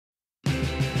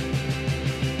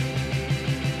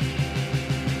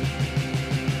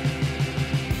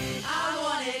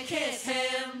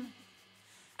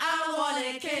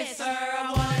sir, I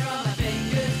wanna run my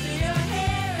fingers through your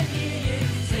hair and hear you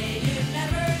say you've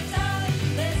never done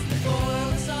this before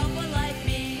with someone like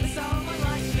me, with someone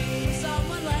like me, with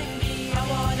someone like me. I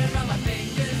wanna run my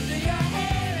fingers through your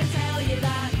hair and tell you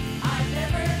that I've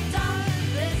never done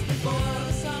this before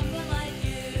with someone like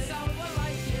you, someone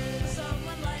like you,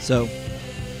 someone like So, you.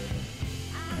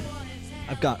 I wanna tell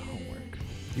I've got homework.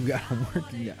 You've got homework?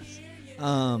 Yes.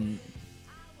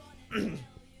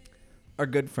 Our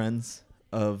good friends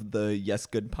of the Yes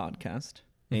Good podcast,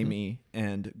 Amy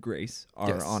and Grace, are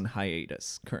Yes. on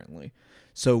hiatus currently.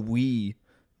 So we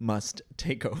must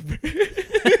take over.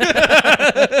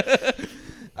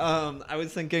 I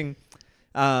was thinking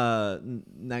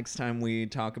next time we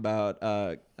talk about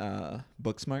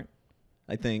Booksmart,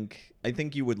 I think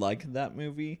you would like that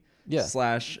movie. Yeah.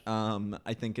 Slash,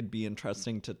 I think it'd be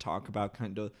interesting to talk about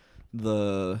kind of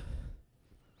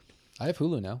I have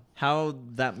Hulu now. how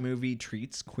that movie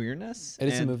treats queerness. It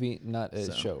is a and- movie, not a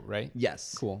so- show, right?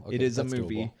 Yes. Cool. It Okay, is a that's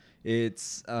movie. doable.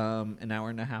 It's an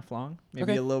hour and a half long,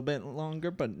 maybe Okay. a little bit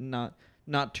longer, but not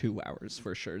 2 hours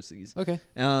for sure. Okay.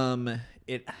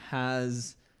 It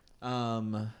has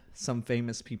some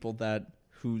famous people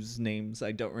whose names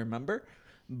I don't remember,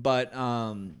 but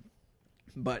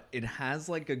it has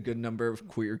like a good number of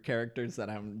queer characters that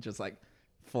I'm just like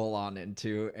full on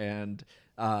into, and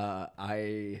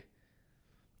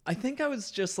I think I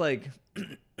was just like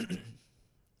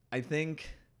I think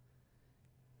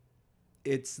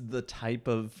it's the type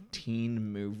of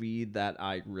teen movie that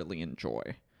I really enjoy.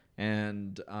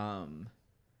 And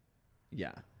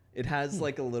yeah, it has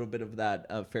like a little bit of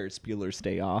that Ferris Bueller's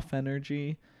Day Off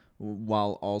energy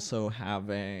while also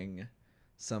having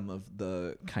some of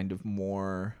the kind of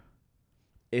more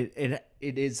it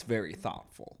is very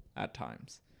thoughtful at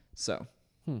times. So,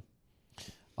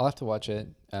 I'll have to watch it.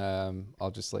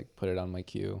 I'll just like put it on my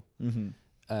queue.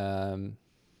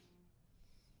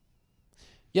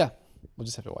 Yeah, we'll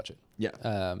just have to watch it. yeah.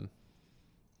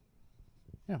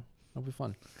 Yeah, it'll be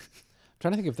fun. I'm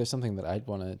trying to think if there's something that I'd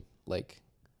want to like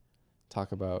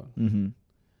talk about.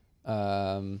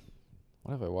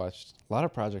 What have I watched? A lot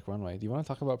of Project Runway. Do you want to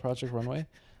talk about Project Runway?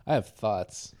 I have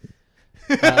thoughts.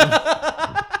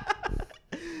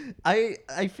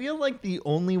 I feel like the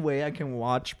only way I can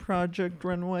watch Project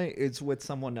Runway is with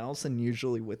someone else, and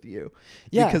usually with you.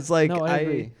 Yeah, because like no, I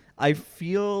agree. I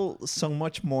feel so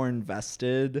much more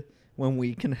invested when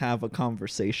we can have a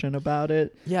conversation about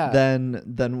it. Yeah.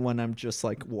 Than when I'm just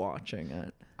like watching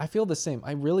it. I feel the same.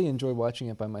 I really enjoy watching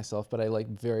it by myself, but I like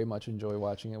very much enjoy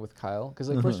watching it with Kyle because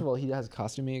like first of all, he has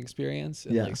costuming experience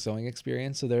and Yeah. like sewing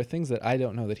experience, so there are things that I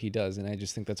don't know that he does, and I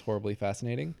just think that's horribly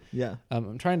fascinating. Yeah.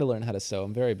 I'm trying to learn how to sew.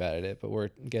 I'm very bad at it, but we're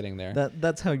getting there.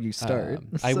 That's how you start.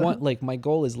 I So- want like my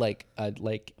goal is like a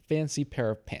like fancy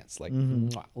pair of pants, like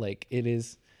mwah. Like it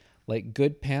is like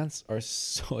good pants are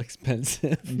so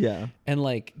expensive. Yeah. And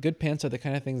like good pants are the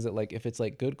kind of things that like if it's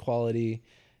like good quality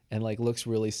and like looks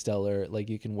really stellar, like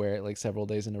you can wear it like several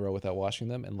days in a row without washing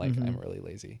them, and like I'm really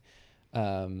lazy.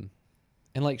 And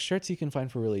like shirts you can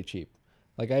find for really cheap.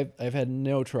 Like I've had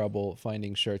no trouble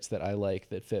finding shirts that I like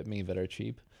that fit me that are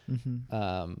cheap.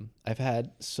 I've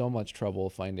had so much trouble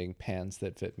finding pants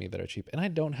that fit me that are cheap, and I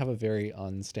don't have a very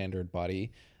unstandard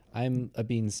body. I'm a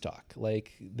beanstalk.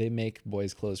 Like they make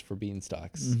boys' clothes for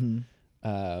beanstalks.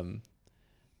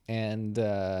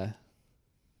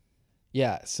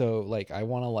 Yeah, so like I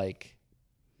want to like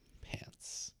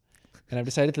pants, and I've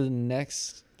decided that the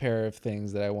next pair of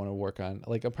things that I want to work on,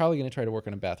 like I'm probably gonna try to work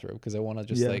on a bathrobe because I want to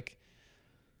just Yeah.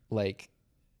 like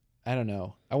I don't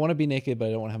know, I want to be naked but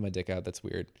I don't want to have my dick out. That's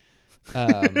weird.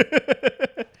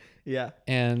 Yeah.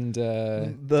 And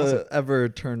The ever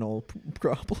eternal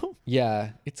problem.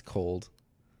 yeah, it's cold.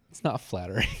 It's not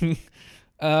flattering.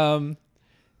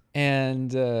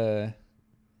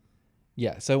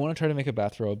 Yeah, so I want to try to make a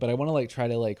bathrobe, but I want to like try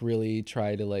to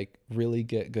really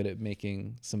get good at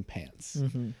making some pants.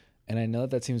 And I know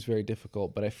that seems very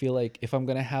difficult, but I feel like if I'm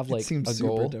gonna have like It seems a super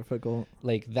goal, difficult.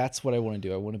 like that's what I want to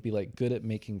do. I want to be like good at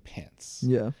making pants.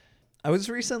 Yeah. I was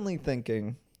recently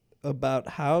thinking about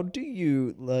how do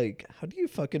you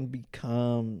fucking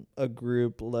become a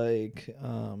group like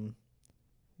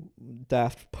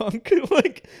Daft Punk?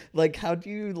 like how do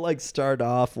you like start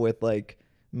off with like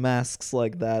masks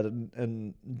like that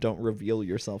and don't reveal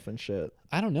yourself and shit?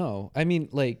 I don't know. I mean,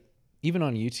 like even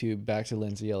on YouTube, back to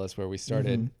Lindsay Ellis where we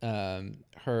started.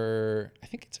 Her, I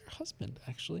think it's her husband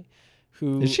actually.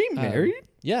 Who Is she married?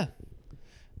 Yeah.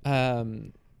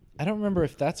 I don't remember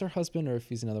if that's her husband or if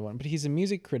he's another one, but he's a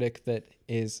music critic that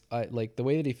is like the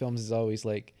way that he films is always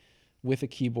like with a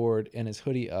keyboard and his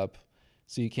hoodie up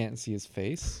so you can't see his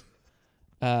face.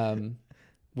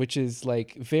 which is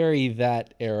like very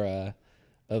that era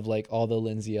of like all the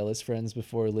Lindsay Ellis friends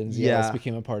before Lindsay Ellis Yeah.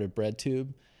 became a part of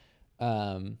BreadTube.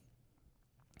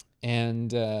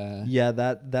 And Yeah,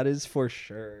 that is for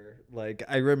sure. Like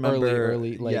I remember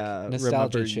early, like, yeah,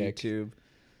 nostalgia remember chick. YouTube.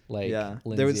 like Yeah.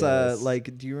 Lindsay There was Ellis.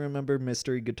 like, do you remember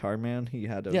Mystery Guitar Man? He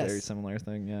had a Yes. very similar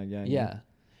thing. Yeah. Yeah.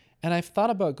 And I've thought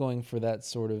about going for that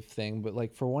sort of thing, but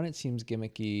like for one, it seems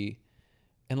gimmicky.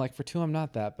 And like for two, I'm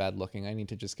not that bad looking. I need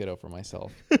to just get over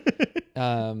myself.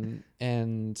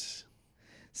 And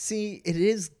See, it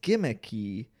is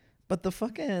gimmicky, but the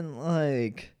fucking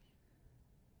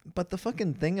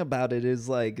thing about it is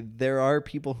like there are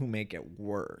people who make it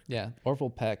work. yeah, Orville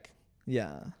Peck,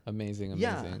 Yeah. amazing.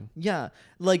 Yeah.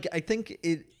 Like I think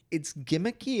it's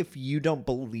gimmicky if you don't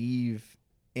believe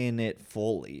in it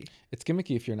fully. It's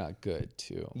gimmicky if you're not good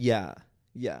too. Yeah.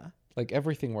 Like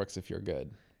everything works if you're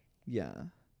good. Yeah.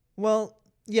 Well,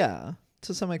 yeah,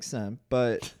 to some extent,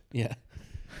 but Yeah.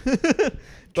 but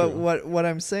True. what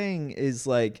I'm saying is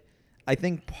like I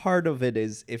think part of it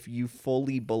is if you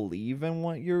fully believe in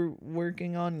what you're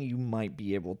working on, you might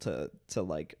be able to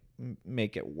like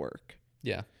make it work.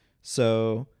 Yeah.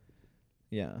 So,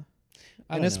 yeah. I And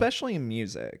don't know. especially in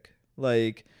music.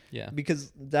 Like Yeah.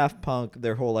 because Daft Punk,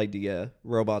 their whole idea,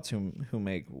 robots who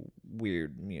make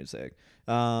weird music.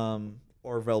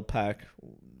 Orville Peck,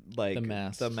 like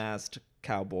The Masked.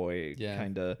 cowboy Yeah.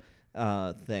 kind of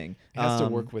thing. It has to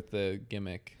work with the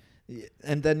gimmick.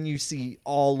 And then you see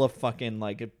all of fucking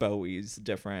like Bowie's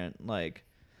different like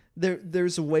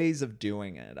there's ways of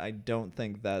doing it. I don't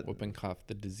think that Whooping cough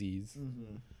the disease.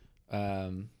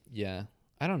 Mhm. Yeah.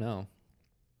 I don't know.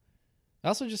 I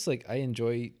also just like I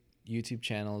enjoy YouTube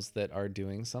channels that are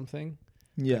doing something.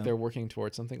 Yeah. Like they're working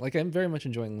towards something. Like I'm very much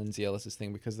enjoying Lindsay Ellis's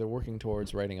thing because they're working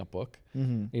towards writing a book.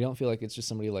 Mm-hmm. You don't feel like it's just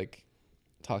somebody like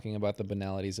talking about the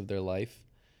banalities of their life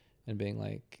and being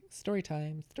like story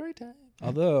time.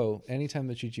 Although anytime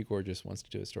that Chi Gorgeous wants to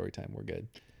do a story time, we're good.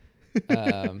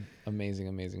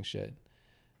 Amazing shit.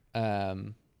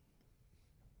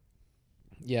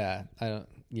 Yeah.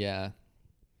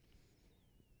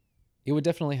 It would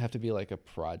definitely have to be like a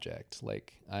project.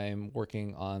 Like I'm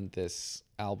working on this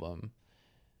album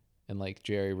and like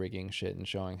jerry rigging shit and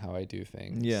showing how I do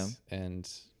things. Yeah. And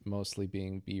mostly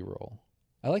being B-roll.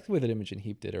 I like the way that Imogen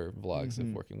Heap did her vlogs of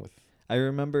Mhm. working with. I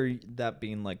remember that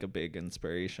being like a big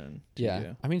inspiration to Yeah.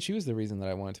 you. I mean, she was the reason that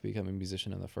I wanted to become a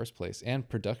musician in the first place and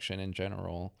production in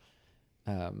general.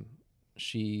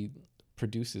 She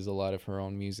produces a lot of her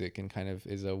own music and kind of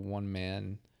is a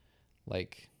one-man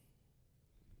like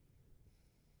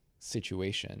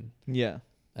situation. Yeah.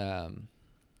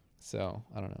 So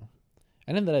I don't know.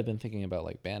 And then that I've been thinking about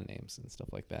like band names and stuff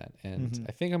like that. And Mhm.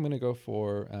 I think I'm going to go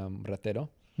for Ratero.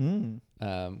 Mm.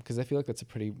 Because I feel like that's a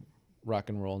pretty rock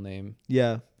and roll name.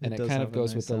 Yeah. And it does kind of have a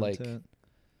goes nice with the, sound like, to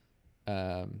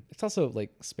it. It's also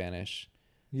like Spanish.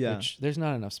 Yeah. Which there's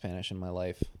not enough Spanish in my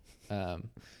life.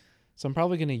 So I'm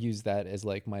probably going to use that as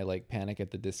like my like Panic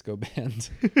at the Disco band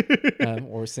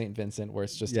or St. Vincent where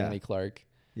it's just Yeah. Annie Clark.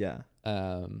 Yeah.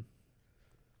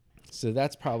 So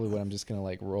that's probably what I'm just going to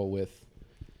like roll with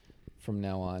from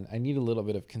now on. I need a little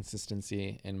bit of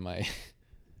consistency in my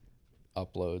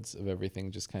uploads of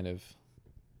everything just kind of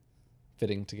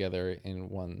fitting together in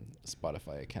one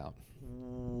Spotify account.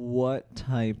 What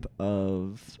type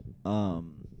of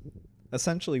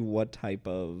essentially what type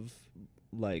of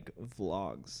like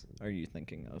vlogs are you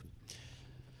thinking of?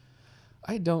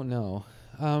 I don't know.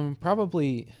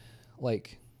 Probably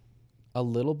like a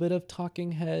little bit of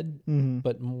Talking Head,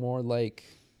 but more like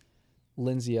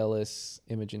Lindsay Ellis,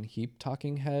 Imogen Heap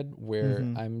Talking Head, where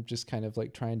Mhm. I'm just kind of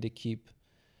like trying to keep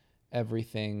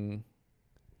everything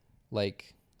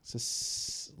like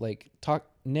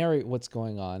narrate what's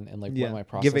going on and like what my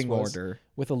process giving was order.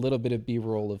 with a little bit of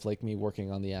B-roll of like me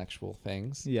working on the actual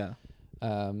things. Yeah.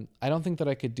 I don't think that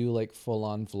I could do like full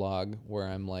on vlog where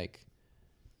I'm like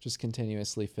just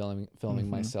continuously filming Mhm.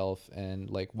 myself and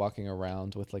like walking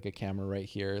around with like a camera right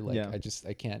here. Like Yeah.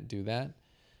 I can't do that.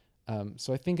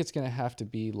 So I think it's going to have to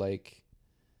be like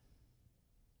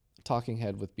Talking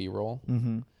Head with B-roll.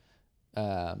 Mm-hmm.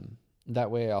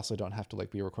 That way I also don't have to like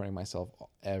be recording myself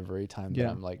every time that Yeah.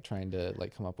 I'm like trying to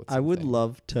like come up with I would something.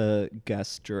 love to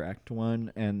guest direct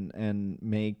one and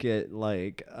make it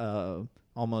like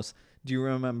almost. Do you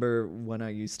remember when I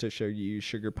used to show you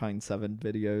Sugar Pine 7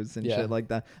 videos and Yeah. shit like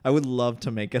that? I would love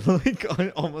to make it like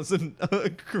almost a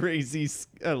crazy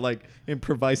like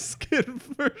improvised skit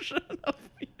version of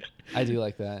me. I do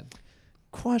like that.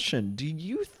 Question: do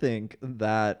you think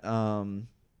that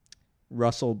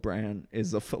Russell Brand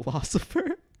is a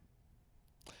philosopher?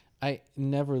 I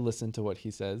never listen to what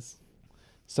he says.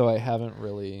 So I haven't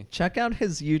really. Check out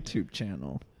his YouTube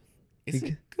channel. Is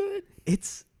it good?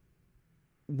 It's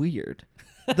weird.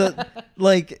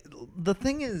 The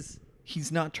thing is, he's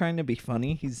not trying to be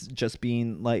funny. He's just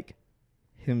being like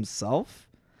himself.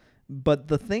 But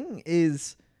the thing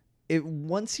is,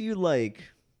 once you like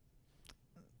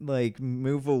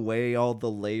move away all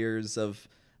the layers of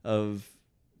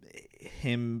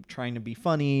him trying to be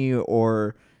funny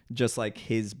or just like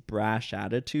his brash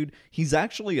attitude, he's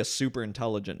actually a super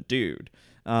intelligent dude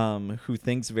who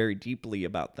thinks very deeply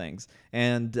about things.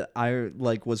 And I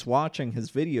like was watching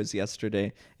his videos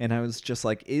yesterday and I was just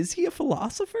like, is he a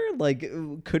philosopher? Like,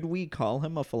 could we call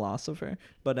him a philosopher?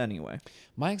 But anyway,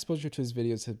 My exposure to his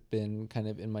videos have been kind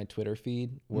of in my Twitter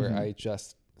feed where I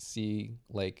just see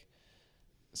like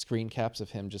screen caps of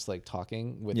him just like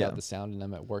talking without the sound, and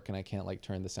I'm at work and I can't like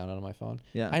turn the sound on my phone.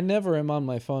 Yeah. I never am on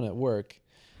my phone at work.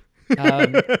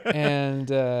 And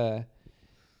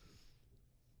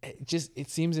it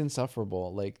seems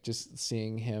insufferable, like just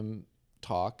seeing him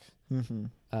talk.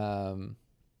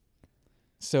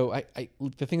 So I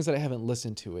the things that I haven't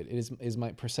listened to it is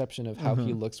my perception of how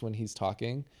he looks when he's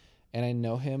talking, and I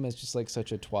know him as just like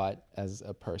such a twat as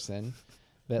a person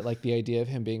that like the idea of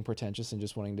him being pretentious and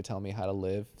just wanting to tell me how to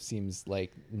live seems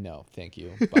like no, thank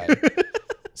you, bye.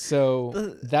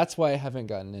 So that's why I haven't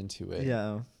gotten into it.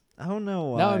 yeah. I don't know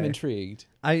why. Now I'm intrigued.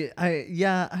 I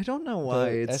don't know why.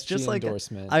 It's SG just like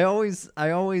endorsement. I always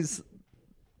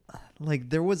like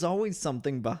there was always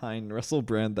something behind Russell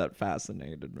Brand that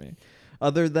fascinated me.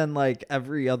 Other than like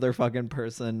every other fucking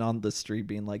person on the street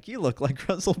being like, "You look like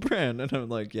Russell Brand." And I'm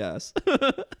like, "Yes."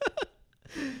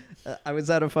 I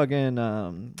was at a fucking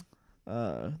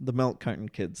the Milk Carton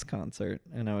Kids concert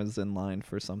and I was in line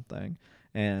for something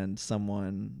and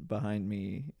someone behind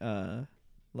me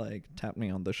like tapped me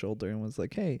on the shoulder and was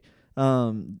like, "Hey,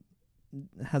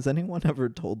 has anyone ever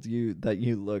told you that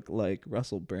you look like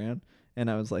Russell Brand?" And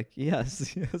I was like,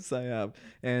 "Yes, yes, I have."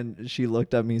 And she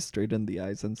looked at me straight in the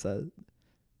eyes and said,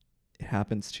 "It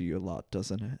happens to you a lot,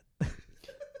 doesn't it?" And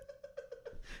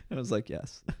I was like,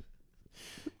 "Yes."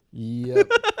 Yep.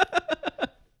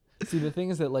 See, the thing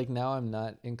is that like now I'm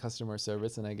not in customer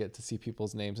service and I get to see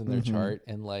people's names in their chart,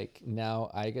 and like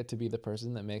now I get to be the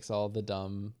person that makes all the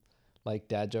dumb like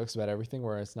dad jokes about everything,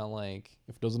 where it's not like,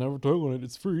 if it doesn't have a title on it,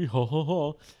 it's free. Ha ha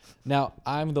ha. Now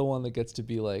I'm the one that gets to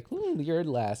be like, your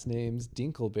last name's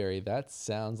Dinkleberry. That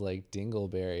sounds like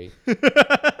Dingleberry.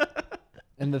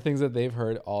 And the things that they've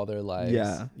heard all their lives.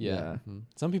 Yeah. Mhm.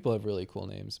 Some people have really cool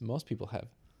names. Most people have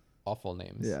awful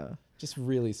names. Yeah. Just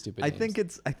really stupid I names.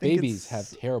 think Babies it's, have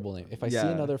terrible names. If I see Yeah.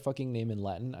 another fucking name in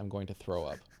Latin, I'm going to throw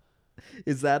up.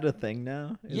 Is that a thing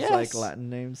now? Is Yes. like Latin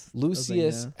names? a thing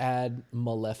Lucius now? ad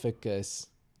Maleficus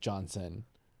Johnson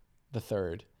the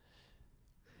third.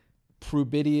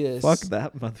 Prubidius Fuck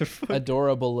that motherfucker.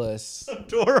 Adorabulus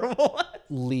Adorable.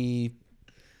 Lee.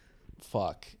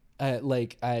 Fuck. I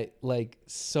like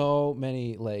so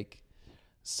many, like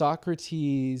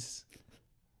Socrates,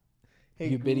 Hey,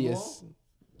 Eubidius Google,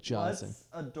 Johnson. what's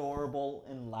adorable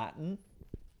in Latin?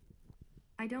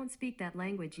 I don't speak that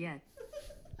language yet.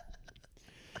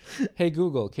 Hey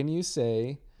Google, can you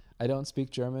say, I don't speak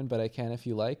German, but I can if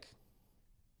you like?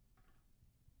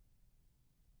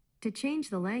 To change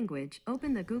the language,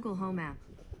 open the Google Home app.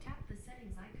 Tap the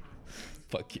settings icon.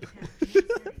 Fuck you.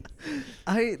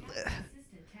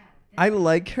 I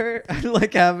like her. I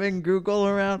like having Google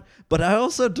around, but I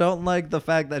also don't like the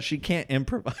fact that she can't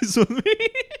improvise with me.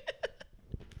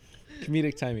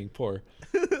 Comedic timing, poor.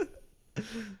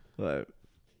 But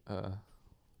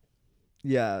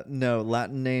yeah, no,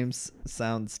 Latin names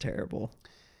sounds terrible.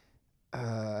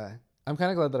 I'm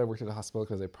kind of glad that I worked at a hospital,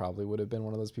 because I probably would have been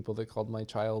one of those people that called my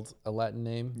child a Latin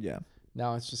name. Yeah.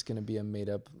 Now it's just going to be a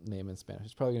made-up name in Spanish.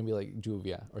 It's probably going to be like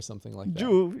Juvia or something like that.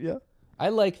 Juve, yeah. I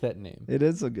like that name. It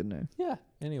is a good name. Yeah.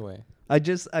 Anyway. I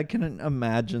can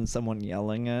imagine someone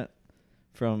yelling it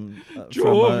from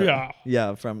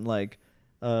Juvia. from like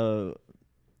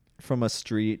from a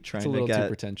street It's a trying to little too get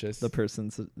pretentious. the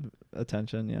person's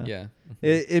attention. Yeah. Yeah.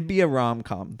 It'd be a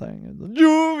rom-com thing.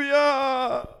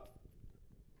 Juvia.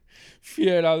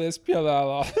 Fiera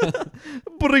despiadada.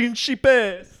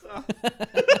 Principes.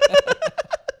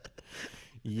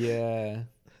 Yeah.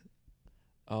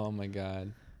 Oh my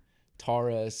God.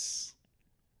 Taurus.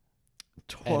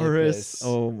 Taurus. Oedipus.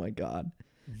 Oh my God.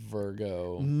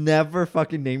 Virgo. Never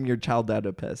fucking name your child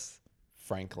Oedipus.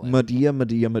 Franklin. Medea,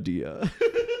 Medea, Medea.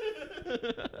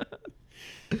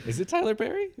 Is it Tyler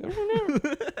Perry? I don't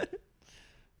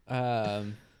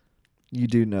know. You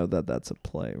do know that that's a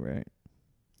play, right?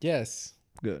 Yes.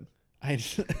 Good. I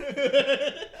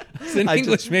was an I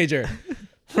English just- major.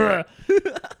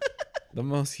 The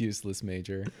most useless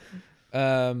major.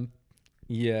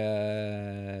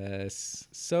 Yes,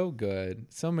 so good.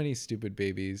 So many stupid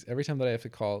babies. Every time that I have to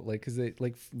call, like, because they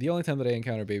like the only time that I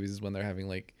encounter babies is when they're having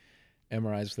like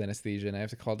MRIs with anesthesia, and I have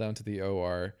to call down to the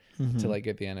OR to like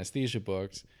get the anesthesia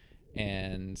booked,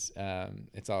 and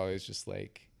it's always just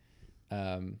like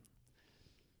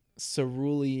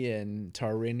Cerulean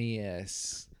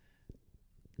Taurinius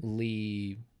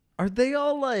Lee Are they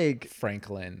all like?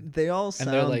 Franklin. They all And sound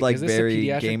they're like, like "Is this a very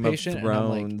pediatric Game of patient?" And I'm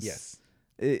like, Thrones. yes.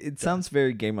 It sounds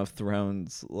very Game of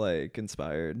Thrones like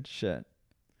inspired shit.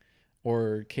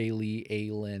 Or Kaylee,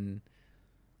 Aylin,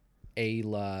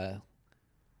 Ayla,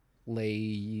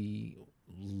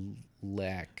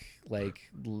 Lack, like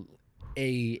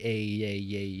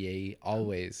a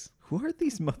always Who are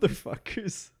these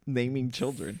motherfuckers naming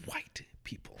children? white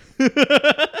people,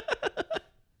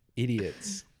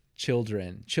 idiots,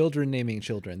 children naming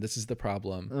children. This is the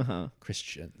problem.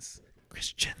 Christians.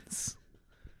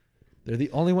 They're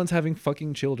the only ones having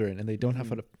fucking children, and they don't have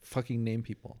to fucking name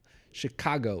people.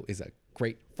 Chicago is a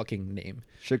great fucking name.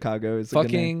 Chicago is a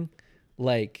good name. Fucking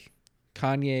like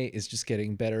Kanye is just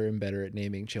getting better and better at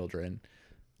naming children.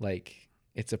 Like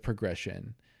it's a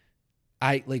progression.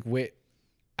 I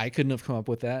couldn't have come up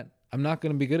with that. I'm not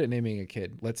going to be good at naming a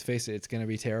kid. Let's face it, it's going to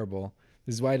be terrible.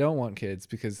 This is why I don't want kids,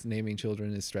 because naming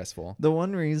children is stressful. The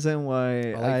one reason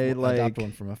why I like adopt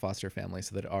one from a foster family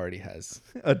so that it already has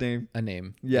a name. a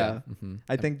name. Yeah. Mhm.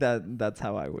 I think that's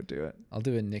how I would do it. I'll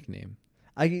do a nickname.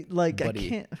 I like Buddy. I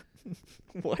can't.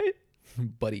 What?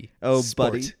 Buddy. Oh,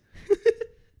 Sport.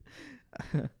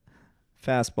 buddy.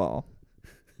 Fastball.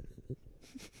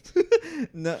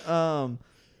 No,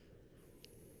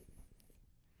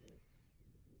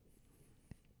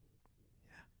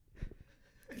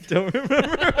 don't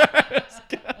remember.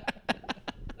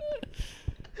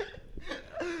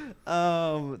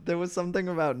 There was something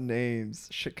about names.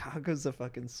 Chicago's a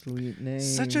fucking sweet name.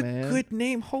 Such a man. good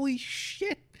name. Holy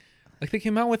shit. Like they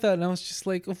came out with that and I was just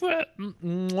like, what?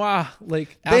 Mwah.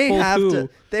 Like Apple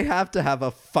They have to have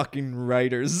a fucking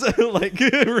writer's like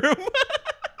room.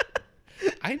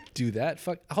 I'd do that.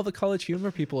 Fuck, all the College Humor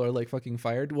people are like fucking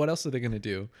fired. What else are they gonna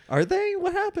do? Are they?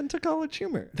 What happened to College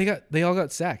Humor? They all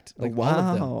got sacked. Like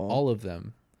Wow. all of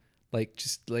them. Like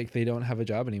just like they don't have a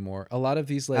job anymore. A lot of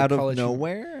these like Out of college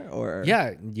nowhere, or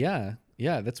Yeah.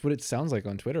 That's what it sounds like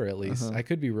on Twitter, at least. Uh-huh. I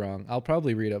could be wrong. I'll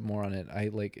probably read up more on it. I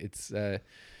like it's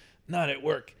not at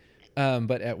work.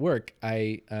 But at work,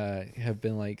 I have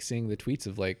been like seeing the tweets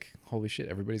of like, holy shit,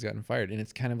 everybody's gotten fired, and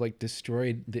it's kind of like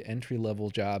destroyed the entry level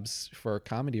jobs for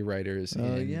comedy writers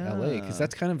in LA, because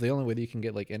that's kind of the only way that you can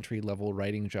get like entry level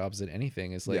writing jobs at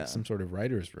anything is like some sort of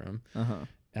writer's room.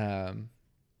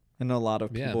 And a lot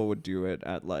of Yeah. people would do it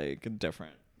at like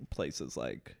different places,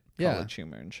 like Yeah. College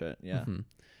Humor and shit. Yeah. Mhm.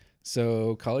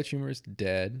 So College Humor is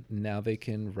dead. Now they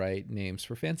can write names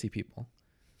for fancy people.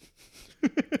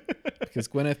 Because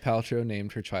Gwyneth Paltrow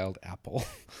named her child Apple.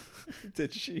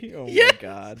 Did she? Oh Yeah. my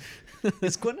god.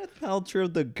 Is Gwyneth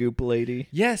Paltrow the Goop lady?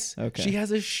 Yes. Okay. She has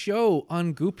a show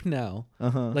on Goop now.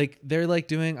 Uh-huh. Like they're like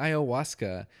doing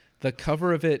ayahuasca. The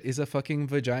cover of it is a fucking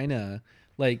vagina.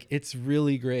 Like it's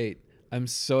really great. I'm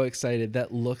so excited.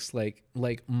 That looks like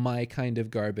my kind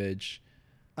of garbage.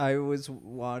 I was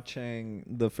watching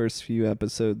the first few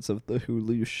episodes of the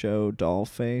Hulu show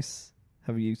Dollface.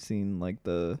 Have you seen like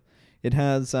it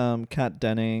has Kat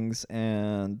Dennings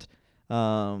and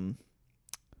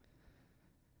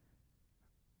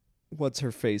what's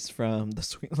her face from The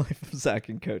Sweet Life of Zack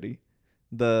and Cody?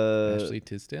 Ashley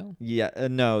Tisdale? Yeah,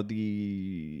 no,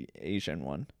 the Asian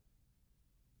one.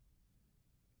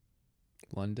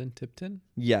 London Tipton?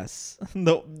 Yes,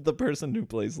 the person who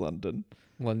plays London.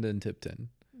 London Tipton.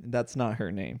 That's not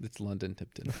her name. It's London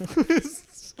Tipton.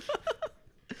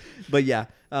 But yeah,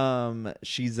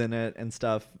 she's in it and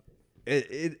stuff.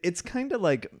 It's kind of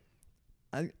like,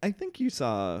 I think you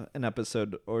saw an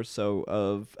episode or so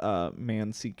of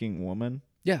Man Seeking Woman.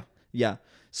 Yeah. Yeah.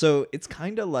 So it's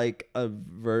kind of like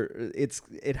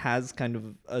it has kind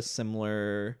of a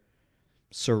similar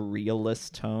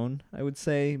surrealist tone, I would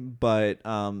say, but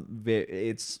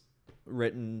it's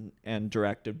written and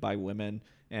directed by women,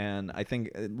 and I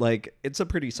think like it's a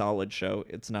pretty solid show.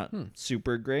 It's not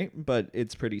super great, but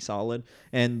it's pretty solid.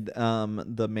 And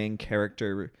the main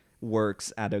character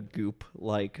works at a Goop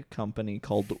like company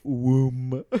called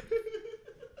Womb.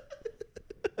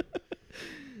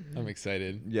 I'm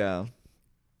excited. Yeah.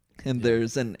 And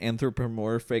there's an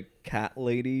anthropomorphic cat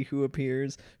lady who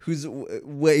appears, who's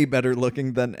way better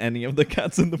looking than any of the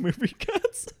cats in the movie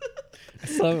Cats. I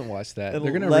still haven't watched that. And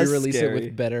They're going to less re-release it scary.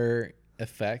 with better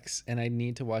effects, and I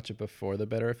need to watch it before the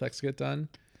better effects get done.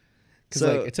 Because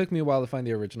So like it took me a while to find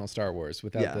the original Star Wars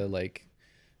without Yeah. the like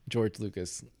George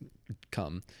Lucas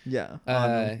come. yeah,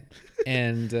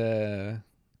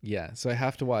 Yeah, so I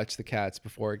have to watch the Cats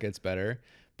before it gets better.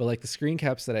 But like the screen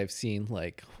caps that I've seen,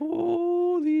 like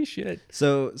holy shit.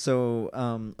 So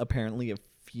apparently a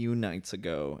few nights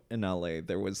ago in LA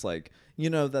there was like, you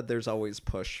know that there's always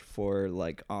push for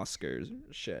like Oscars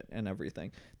shit and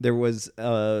everything. There was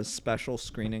a special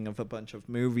screening of a bunch of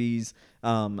movies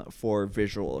for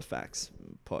visual effects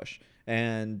push.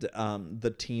 And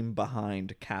the team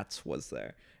behind Cats was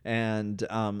there. And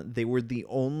they were the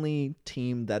only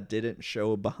team that didn't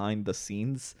show behind the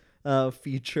scenes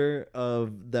feature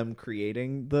of them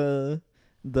creating the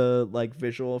like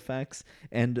visual effects,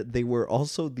 and they were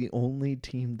also the only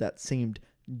team that seemed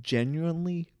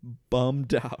genuinely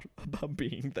bummed out about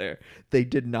being there. They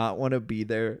did not want to be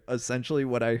there. Essentially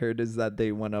what I heard is that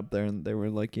they went up there and they were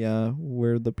like, yeah,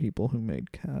 we're the people who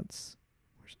made Cats,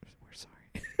 we're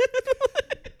sorry.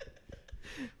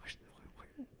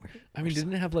 I mean,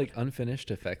 didn't it have like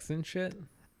unfinished effects and shit?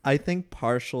 I think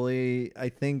partially. I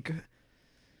think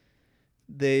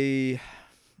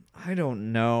I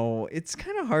don't know. It's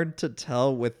kind of hard to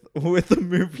tell with a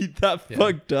movie that Yeah.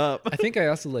 fucked up. I think I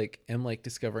also like am like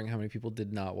discovering how many people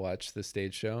did not watch the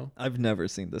stage show. I've never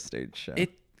seen the stage show.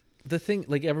 The thing,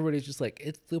 like everybody's just like,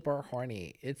 it's super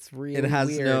horny. It's really It has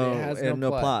weird. no, it has no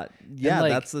plot. And, Yeah,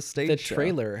 like, that's the stage The show.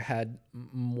 trailer had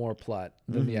more plot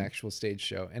than the actual stage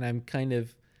show, and I'm kind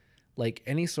of like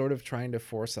any sort of trying to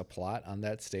force a plot on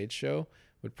that stage show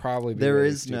would probably be There really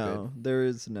is stupid. there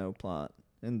is no plot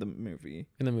in the movie.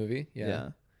 In the movie. Yeah.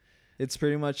 It's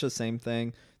pretty much the same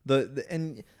thing.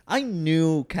 And I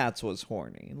knew Cats was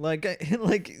horny. Like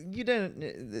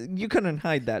you couldn't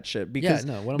hide that shit because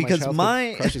yeah, no. One of because my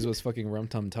childhood crushes was fucking Rum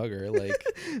Tum Tugger. Like,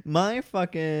 my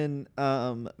fucking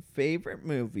favorite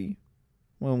movie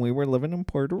when we were living in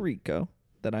Puerto Rico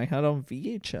that I had on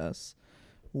VHS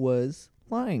was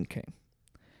Lion King.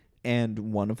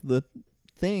 And one of the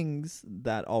things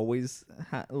that always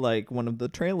like one of the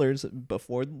trailers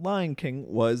before Lion King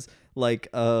was like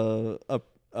a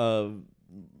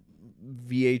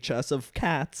VHS of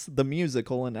Cats the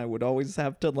musical, and I would always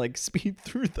have to like speed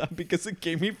through that because it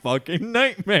gave me fucking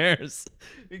nightmares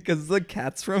because the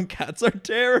cats from Cats are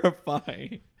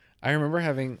terrifying. I remember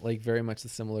having like very much a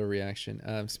similar reaction.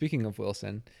 Speaking of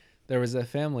Wilson, there was a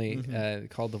family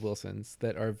called the Wilsons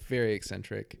that are very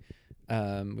eccentric.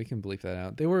 We can bleep that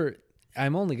out.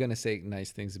 I'm only going to say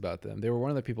nice things about them. They were one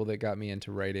of the people that got me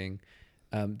into writing.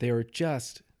 They were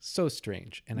just so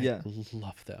strange, and Yeah. I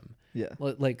love them. Yeah.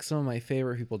 Like some of my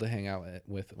favorite people to hang out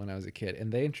with when I was a kid.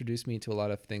 And they introduced me to a lot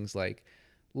of things like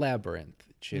Labyrinth,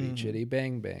 Chitty Chitty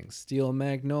Bang Bang, Steel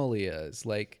Magnolias,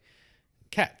 like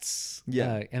Cats.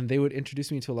 Yeah. And they would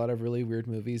introduce me to a lot of really weird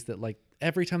movies that like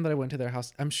every time that I went to their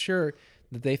house, I'm sure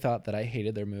that they thought that I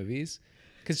hated their movies.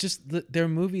 Because just their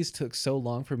movies took so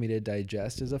long for me to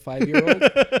digest as a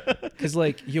 5-year-old. Because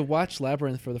like you watch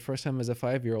Labyrinth for the first time as a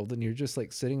 5-year-old, and you're just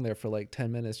like sitting there for like 10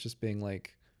 minutes, just being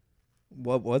like,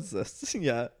 What was this?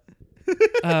 Yeah.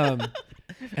 and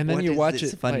then What you is watch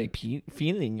this it funny like,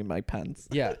 feeling in my pants.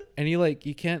 yeah, and you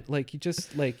can't like you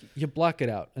just like you block it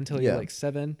out until you're Yeah. like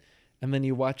 7, and then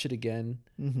you watch it again,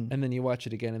 and then you watch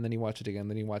it again, and then you watch it again,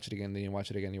 then you watch it again, then you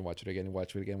watch it again, you watch it again, you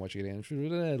watch it again, watch it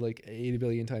again, like 80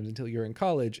 billion times until you're in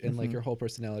college, and like your whole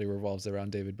personality revolves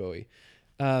around David Bowie,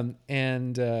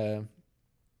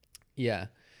 yeah,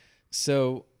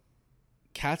 so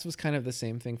Cats was kind of the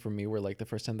same thing for me, where like the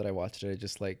first time that I watched it, I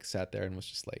just like sat there and was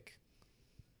just like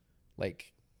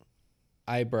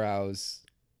eyebrows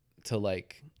to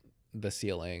like the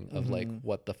ceiling of like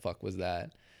what the fuck was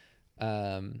that.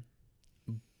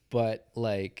 But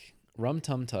like Rum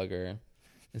Tum Tugger,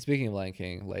 and speaking of Lion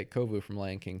King, like Kovu from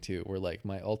Lion King 2 were like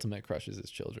my ultimate crushes as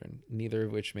children, neither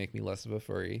of which make me less of a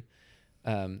furry.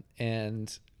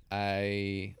 And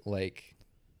I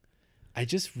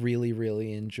just really,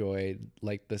 really enjoyed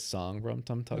like the song Rum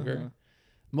Tum Tugger.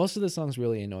 Most of the songs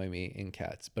really annoy me in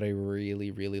Cats, but I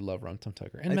really, really love Rum Tum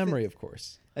Tugger and Memory, of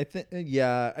course. I think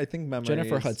I think Memory.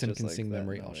 Jennifer is Hudson just can like sing that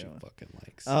Memory all she one. fucking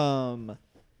likes.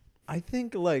 I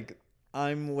think like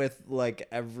I'm with like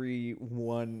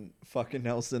everyone fucking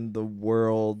else in the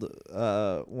world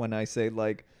when I say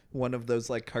like one of those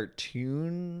like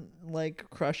cartoon like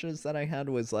crushes that I had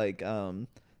was like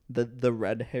the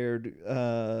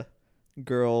red-haired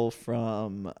girl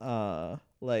from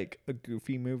like a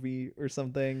Goofy movie or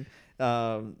something.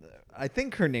 I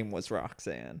think her name was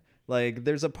Roxanne. Like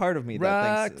there's a part of me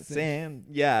that thinks Roxanne.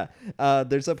 yeah.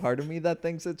 There's a part of me that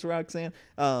thinks it's Roxanne.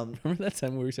 Remember that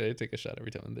time we were trying to take a shot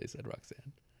every time they said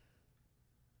Roxanne?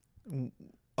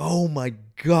 Oh my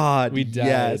god. We died.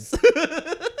 Yes.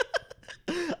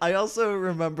 I also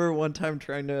remember one time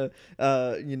trying to,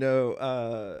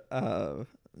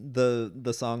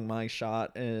 the song "My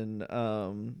Shot" in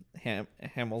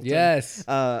Hamilton. Yes.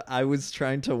 I was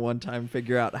trying to one time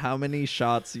figure out how many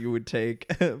shots you would take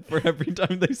for every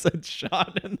time they said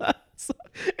 "shot" in that song,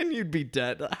 and you'd be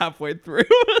dead halfway through.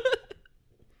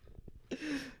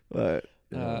 But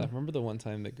Remember the one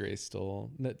time that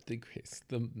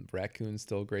the raccoon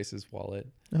stole Grace's wallet?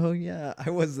 oh yeah, I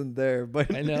wasn't there,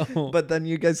 but I know. But then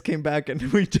you guys came back and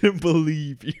we didn't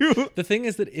believe you. The thing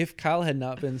is that if Kyle had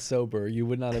not been sober, you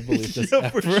would not have believed us Yeah,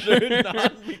 ever. for sure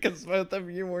not, because both of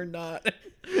you were not.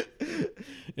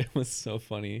 It was so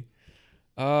funny.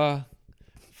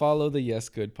 Follow the Yes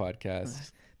Good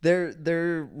podcast. They're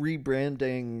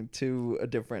rebranding to a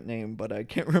different name, but I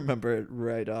can't remember it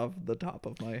right off the top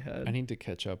of my head. I need to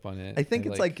catch up on it. I think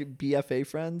it's like BFA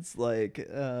Friends, like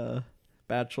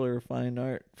Bachelor of Fine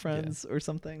Art Friends or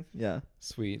something. Yeah.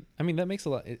 Sweet. I mean, that makes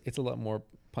it's a lot more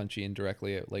punchy and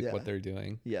directly at Yeah. what they're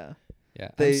doing. Yeah. Yeah.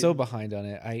 They- I'm so behind on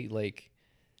it.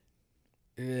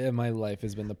 My life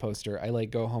has been the poster. I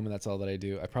go home and that's all that I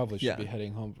do. I probably should Yeah. be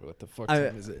heading home. But what the fuck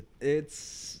time is it?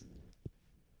 It's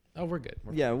Oh, we're good.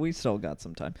 yeah, we still got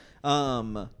some time.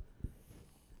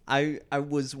 I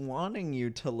was wanting you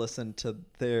to listen to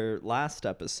their last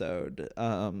episode,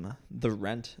 the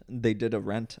Rent. They did a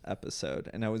Rent episode,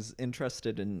 and I was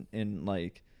interested in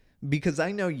like, because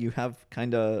I know you have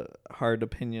kind of hard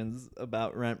opinions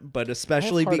about Rent, but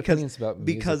especially hard because opinions about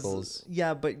musicals.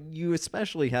 yeah, but you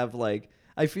especially have like.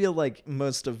 I feel like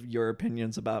most of your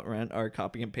opinions about Rent are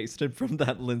copy and pasted from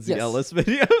that Lindsay Yes. Ellis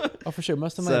video. Oh, for sure.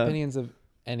 Most of my So- opinions of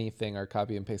anything are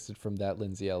copy and pasted from that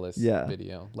Lindsay Ellis Yeah.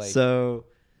 video. So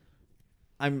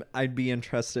I'd be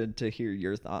interested to hear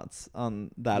your thoughts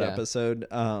on that Yeah. episode,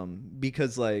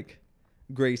 because like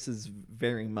Grace is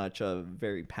very much a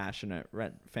very passionate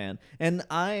Rent fan, and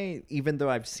even though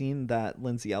I've seen that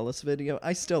Lindsay Ellis video,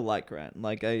 I still like Rent.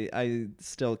 Like I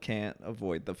still can't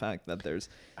avoid the fact that there's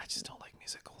I just don't like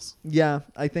musicals. yeah,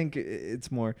 I think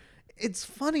it's more. It's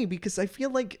funny because I feel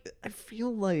like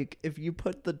if you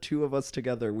put the two of us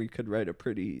together, we could write a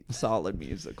pretty solid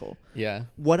musical. Yeah.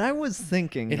 What I was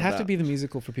thinking, It'd have to about- be the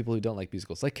musical for people who don't like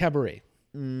musicals, like Cabaret.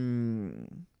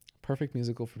 Mm, Perfect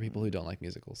musical for people who don't like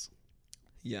musicals.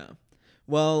 yeah.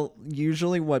 Well,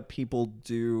 usually what people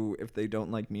do if they don't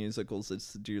like musicals is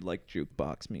to do like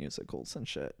jukebox musicals and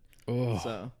shit. Oh,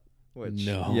 So, which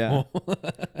no. yeah,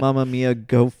 Mamma Mia,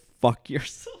 go fuck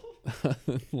yourself.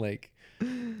 Like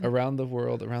Around the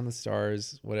World, Around the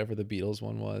Stars, whatever the Beatles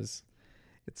one was.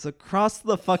 It's across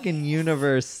the fucking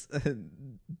universe,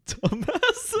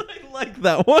 dumbass. I like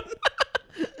that one.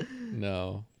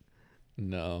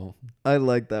 No. I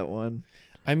like that one.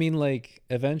 I mean, like,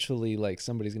 eventually, like,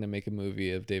 somebody's going to make a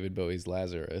movie of David Bowie's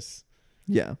Lazarus.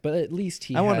 Yeah. But at least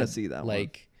he I wanna had, see that one.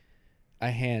 like,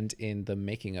 a hand in the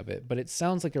making of it. But it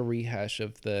sounds like a rehash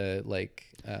of the, like,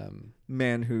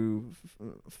 Man who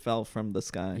fell from the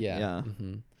sky. yeah. Yeah.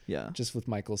 Mhm. Yeah. Just with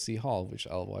Michael C. Hall, which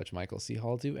I'll watch Michael C.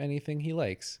 Hall do anything he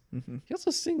likes. Mm-hmm. He also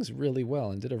sings really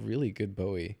well and did a really good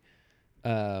Bowie.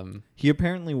 He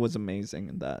apparently was amazing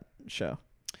in that show.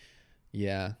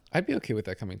 Yeah, I'd be okay with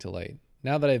that coming to light.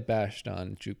 Now that I've bashed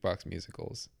on jukebox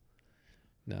musicals.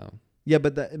 No. Yeah,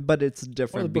 but it's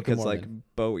different Book of because like Mormon.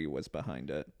 Bowie was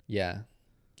behind it. Yeah.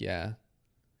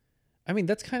 I mean,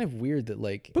 that's kind of weird that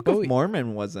like Book Bowie... of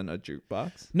Mormon wasn't a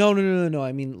jukebox. No.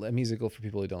 I mean a musical for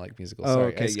people who don't like musicals. Oh,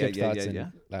 Sorry, okay. I Yeah, skipped yeah, thoughts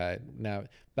yeah, now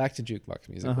back to jukebox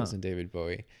musicals Uh-huh. and David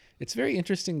Bowie. It's very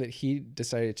interesting that he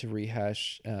decided to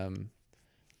rehash.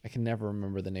 I can never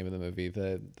remember the name of the movie.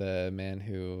 The man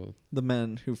who. The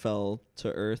Man Who Fell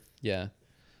to Earth. Yeah,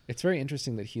 it's very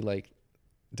interesting that he like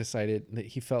decided that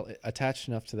he felt attached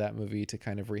enough to that movie to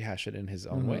kind of rehash it in his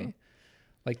own way.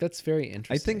 Like that's very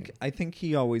interesting. I think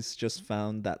he always just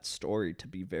found that story to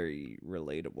be very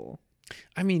relatable.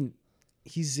 I mean,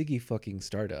 he's Ziggy fucking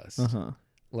Stardust. Uh-huh.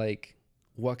 Like,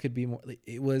 what could be more?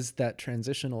 It was that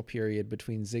transitional period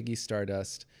between Ziggy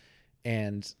Stardust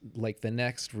and like the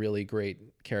next really great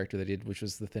character that he did, which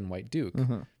was the Thin White Duke,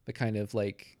 the kind of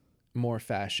like more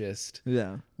fascist,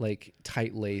 Yeah. like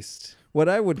tight-laced, What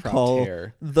I would cropped call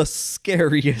hair. the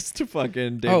scariest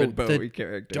fucking David the Bowie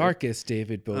character. darkest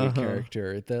David Bowie Uh-huh.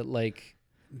 character that like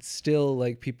still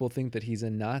like people think that he's a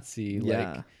Nazi,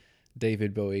 Yeah. like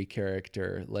David Bowie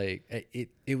character. Like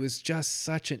it was just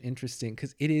such an interesting,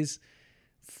 because it is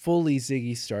fully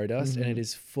Ziggy Stardust and it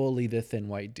is fully the Thin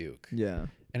White Duke. Yeah.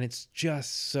 And it's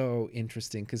just so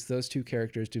interesting because those two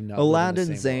characters do not live in the Aladdin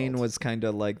same Zane world. was kind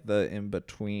of like the in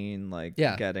between, like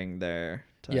Yeah. getting there.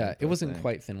 type Yeah, it of wasn't thing.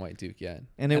 quite Thin White Duke yet.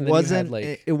 And it then you had, wasn't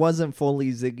like it wasn't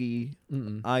fully Ziggy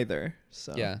mm-mm. either.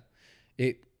 So Yeah.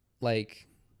 It like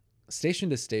Station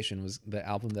to Station was the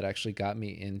album that actually got me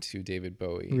into David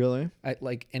Bowie. Really? I,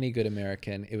 like any good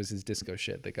American, it was his disco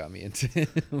shit that got me into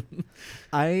him.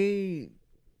 I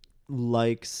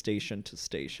like Station to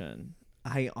Station.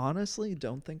 I honestly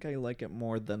don't think I like it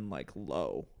more than like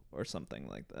Low or something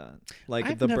like that. Like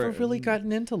I've never really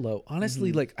gotten into Low.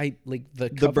 Honestly, like I like the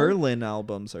cover. Berlin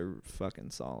albums are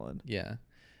fucking solid. Yeah.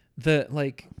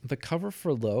 The cover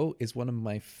for Low is one of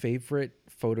my favorite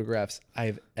photographs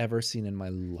I've ever seen in my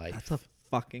life. That's a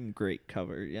fucking great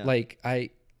cover. Yeah. Like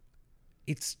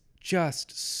it's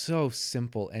just so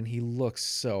simple and he looks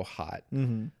so hot.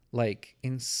 Mm-hmm. Like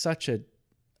in such a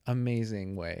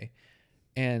amazing way.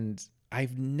 And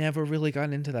I've never really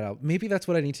gotten into that album. Maybe that's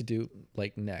what I need to do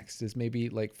like next is maybe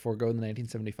like forego the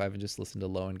 1975 and just listen to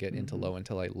Low and get into Low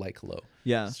until I like Low.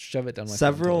 Yeah. Just shove it down my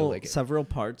throat until I like it. Several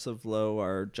parts of Low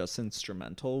are just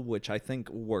instrumental, which I think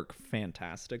work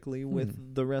fantastically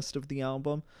with the rest of the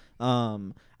album.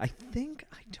 I think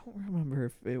I don't remember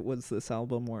if it was this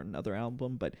album or another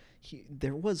album, but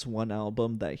there was one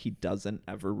album that he doesn't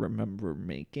ever remember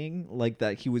making, like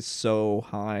that he was so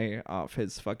high off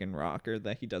his fucking rocker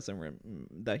that he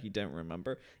didn't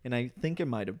remember, and I think it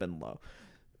might have been Low.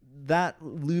 That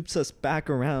loops us back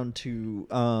around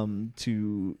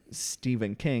to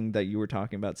Stephen King that you were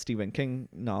talking about, Stephen King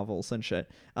novels and shit.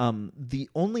 The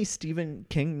only Stephen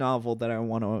King novel that I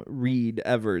want to read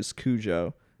ever is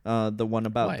Cujo. The one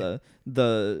about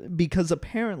because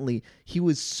apparently he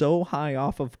was so high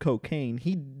off of cocaine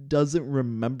he doesn't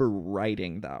remember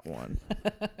writing that one.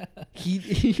 he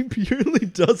purely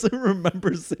doesn't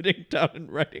remember sitting down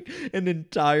and writing an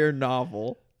entire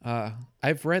novel.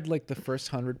 I've read like the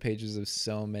first 100 pages of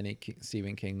so many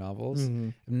Stephen King novels.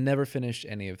 I've never finished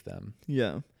any of them.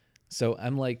 Yeah. So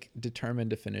I'm like determined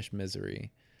to finish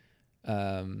Misery.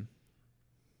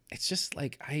 It's just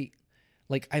like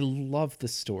I love the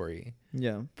story.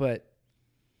 Yeah. But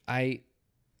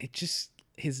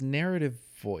his narrative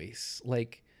voice,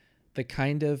 like the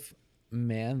kind of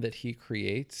man that he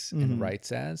creates and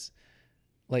writes as,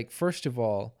 like, first of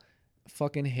all,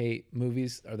 fucking hate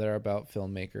movies that are about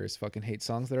filmmakers, fucking hate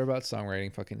songs that are about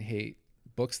songwriting, fucking hate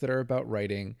books that are about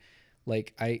writing.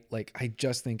 I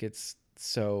just think it's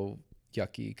so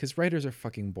yucky because writers are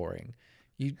fucking boring.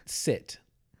 You sit.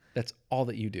 That's all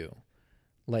that you do.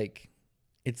 Like,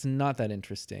 it's not that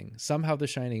interesting. Somehow The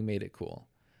Shining made it cool.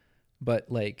 But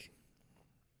like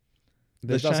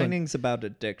The Shining's about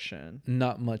addiction.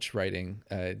 Not much writing.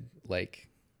 Like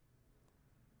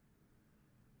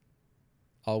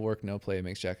all work, no play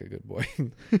makes Jack a good boy.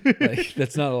 Like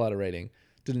that's not a lot of writing.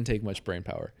 Didn't take much brain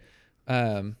power.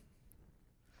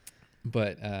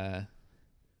 But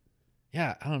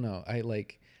yeah, I don't know.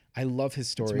 I love his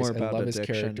stories. I love his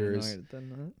characters.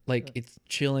 Like it's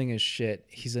chilling as shit.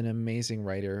 He's an amazing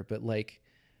writer, but like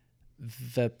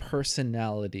the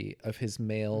personality of his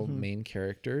male main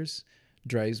characters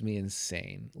drives me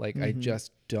insane. Like I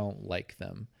just don't like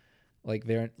them. Like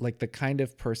they're like the kind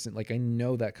of person, like I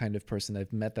know that kind of person.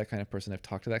 I've met that kind of person. I've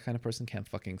talked to that kind of person. Can't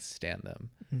fucking stand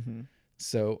them.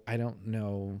 So I don't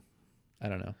know.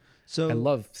 So I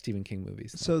love Stephen King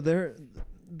movies. So there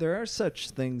are such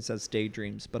things as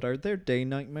daydreams, but are there day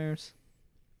nightmares?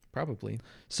 Probably.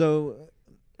 So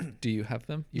do you have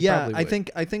them? I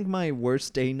think my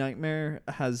worst day nightmare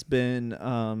has been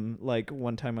like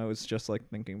one time I was just like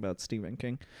thinking about Stephen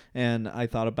King and I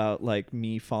thought about like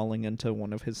me falling into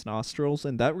one of his nostrils,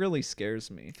 and that really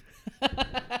scares me.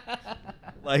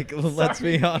 Like let's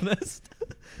be honest.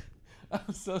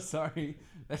 I'm so sorry.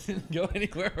 That didn't go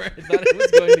anywhere where I thought it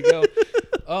was going to go.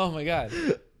 Oh my god.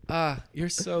 You're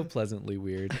so pleasantly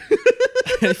weird.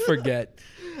 I forget.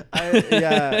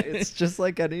 It's just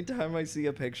like anytime I see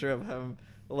a picture of him,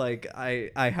 like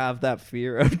I have that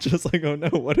fear of just like, oh no,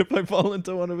 what if I fall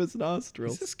into one of his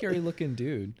nostrils? He's a scary looking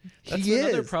dude. That's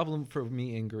another problem for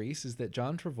me in Grease is that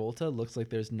John Travolta looks like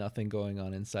there's nothing going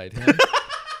on inside him.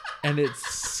 And it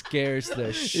scares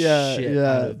the shit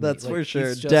out of me. That's like, for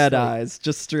sure. Dead eyes,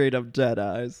 just straight up dead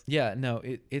eyes. Yeah, no,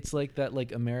 it's like that,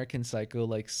 like American Psycho,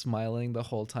 like smiling the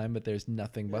whole time, but there's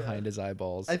nothing behind his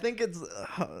eyeballs. I think it's,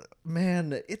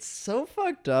 man, it's so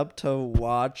fucked up to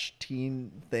watch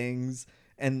teen things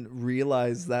and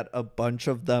realize that a bunch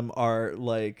of them are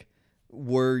like,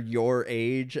 were your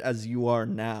age as you are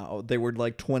now. They were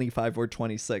like 25 or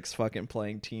 26 fucking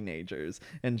playing teenagers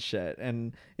and shit.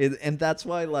 And that's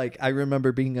why like I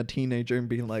remember being a teenager and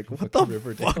being like, what the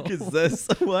Riverdale. Fuck is this?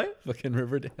 What? Fucking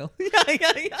Riverdale.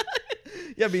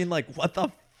 Yeah, being like, what the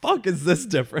fuck is this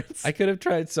difference? I could have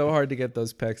tried so hard to get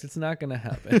those pecs. It's not gonna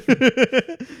happen.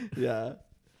 Yeah.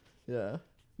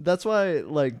 That's why,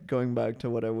 like, going back to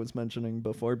what I was mentioning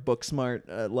before,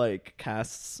 Booksmart like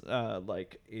casts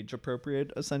like age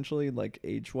appropriate, essentially, like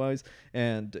age wise,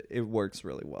 and it works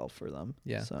really well for them.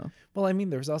 Yeah. So Well, I mean,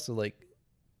 there's also like,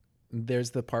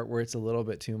 there's the part where it's a little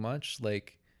bit too much.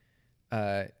 Like,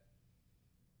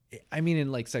 I mean,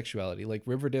 in like sexuality, like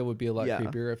Riverdale would be a lot Yeah.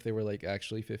 creepier if they were like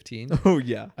actually 15. oh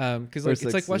yeah, Because Or like it's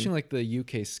like 16. watching like the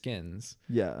UK Skins.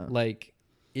 yeah, Like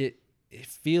it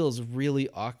feels really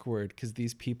awkward because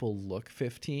these people look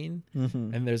 15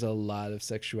 mm-hmm. and there's a lot of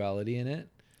sexuality in it.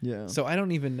 yeah. So I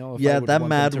don't even know if I Yeah, would that want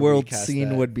them Mad to World recast scene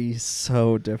that. would be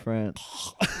so different.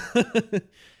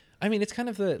 I mean, it's kind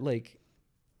of the like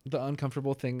the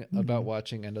uncomfortable thing about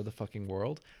watching End of the Fucking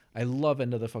World. I love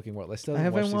End of the Fucking World. I still I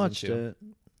haven't haven't watched watched season 2.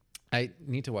 it. I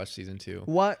need to watch season 2.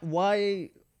 Why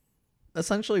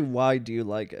essentially why do you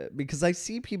like it? Because I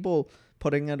see people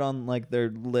putting it on like their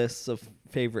lists of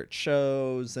favorite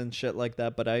shows and shit like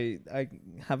that, but I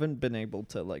haven't been able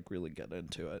to like really get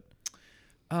into it.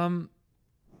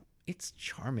 It's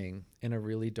charming in a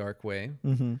really dark way.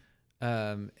 Mm-hmm.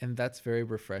 And that's very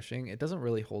refreshing. It doesn't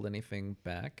really hold anything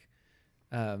back.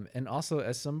 And also,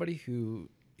 as somebody who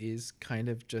is kind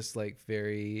of just like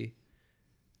very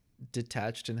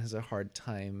detached and has a hard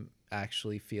time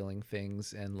actually feeling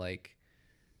things and like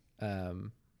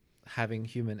having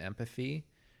human empathy,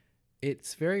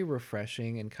 it's very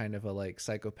refreshing and kind of a like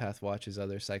psychopath watches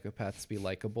other psychopaths be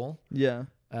likable. Yeah.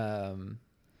 Um,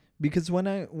 Because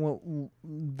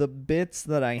the bits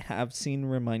that I have seen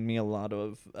remind me a lot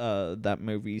of that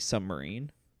movie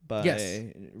Submarine by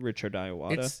Yes. Richard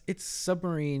Iwata. it's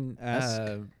Submarine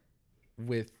Esque.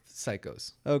 with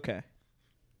psychos. Okay.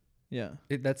 Yeah.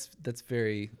 That's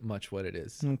very much what it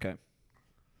is. Okay.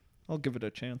 I'll give it a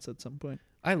chance at some point.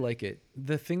 I like it.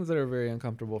 The things that are very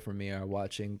uncomfortable for me are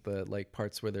watching the like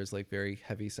parts where there's like very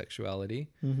heavy sexuality,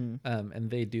 Mm-hmm. and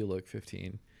they do look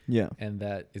 15, Yeah. and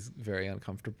that is very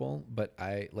uncomfortable. But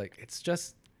I like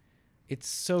it's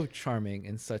so charming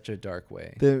in such a dark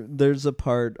way. There's a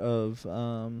part of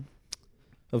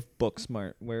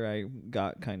Booksmart where I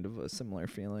got kind of a similar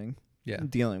feeling. Yeah,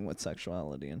 Dealing with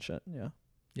sexuality and shit. Yeah.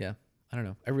 yeah. I don't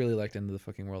know. I really liked End of the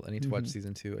Fucking World. I need to watch Mhm.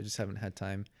 season 2. I just haven't had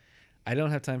time. I don't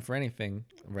have time for anything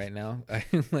right now. I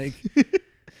like.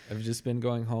 I've just been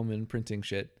going home and printing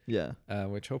shit. Yeah.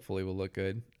 Which hopefully will look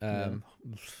good. Yeah.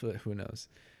 Who knows?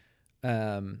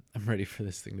 I'm ready for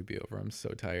this thing to be over. I'm so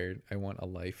tired. I want a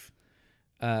life.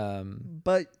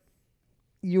 But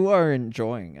you are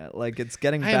enjoying it. Like it's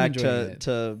getting I am back enjoying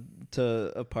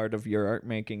to a part of your art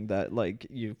making that like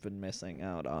you've been missing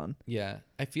out on. Yeah,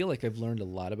 I feel like I've learned a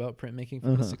lot about printmaking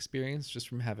from this Uh-huh. experience, just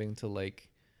from having to like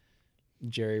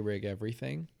jerry rig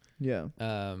everything. Yeah.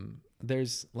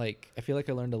 There's like I feel like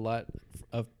I learned a lot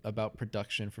about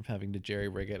production from having to jerry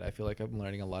rig it. I feel like I'm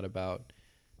learning a lot about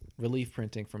relief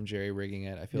printing from jerry rigging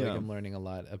it. I feel like Yeah. I'm learning a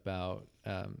lot about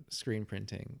screen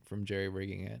printing from jerry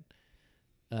rigging it.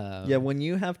 Yeah, when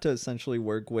you have to essentially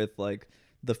work with like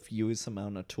the fewest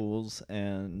amount of tools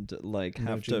and like no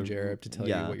have Jim to Jarrett to tell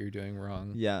yeah, you what you're doing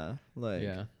wrong. Yeah, like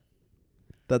Yeah.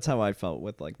 that's how I felt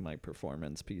with like my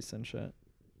performance piece and shit.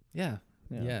 Yeah.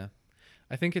 Yeah. Yeah.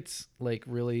 I think it's like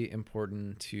really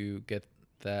important to get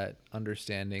that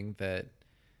understanding that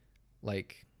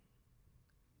like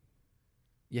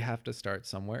you have to start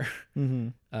somewhere. Mm-hmm.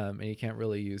 And you can't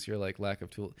really use your like lack of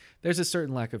tool. There's a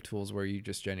certain lack of tools where you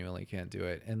just genuinely can't do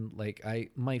it. And like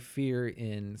my fear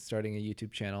in starting a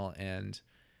YouTube channel and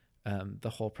the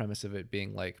whole premise of it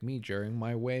being like me jerry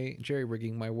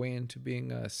rigging my way into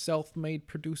being a self-made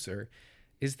producer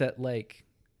is that like,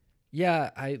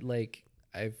 yeah,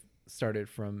 I've started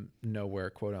from nowhere,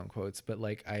 quote unquote, but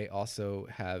like I also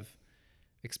have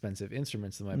expensive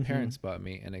instruments that my Mhm. parents bought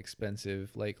me and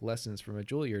expensive like lessons from a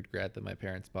Juilliard grad that my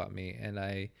parents bought me, and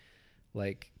I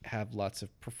like have lots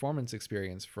of performance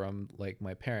experience from like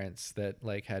my parents that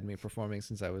like had me performing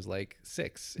since I was like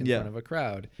 6 in Yeah. front of a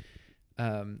crowd,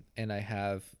 and I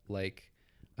have like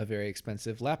a very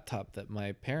expensive laptop that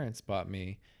my parents bought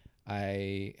me.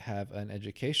 I have an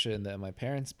education that my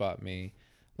parents bought me.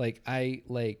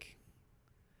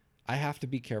 I have to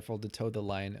be careful to toe the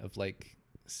line of like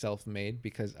self-made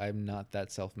because I'm not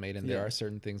that self-made, and there Yeah. are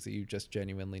certain things that you just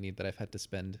genuinely need that I've had to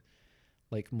spend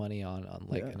like money on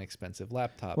like Yeah. an expensive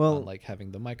laptop, Well- on like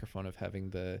having the microphone, of having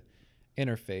the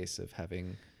interface, of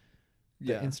having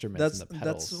the Yeah, instruments and the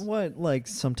pedals. That's what like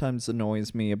sometimes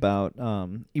annoys me about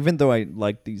even though I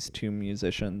like these two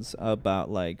musicians,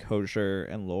 about like Hozier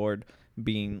and Lord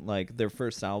being like their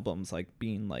first albums like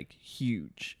being like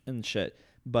huge and shit,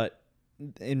 but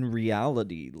in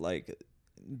reality like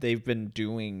they've been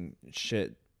doing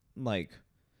shit like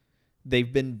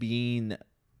they've been being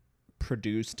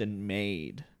produced and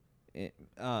made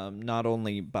not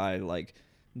only by like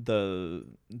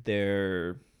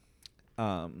their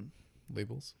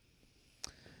Labels.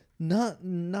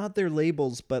 not their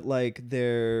labels, but like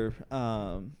their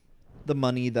the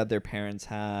money that their parents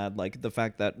had, like the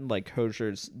fact that like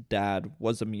Hosier's dad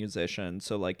was a musician,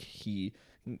 so like he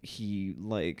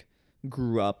like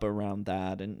grew up around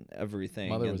that and everything.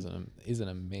 Mother and, is an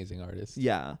amazing artist.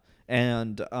 yeah,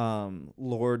 and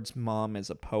Lord's mom is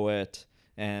a poet,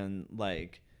 and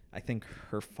like I think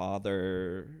her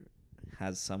father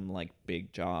has some like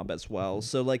big job as well.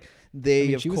 So like they, I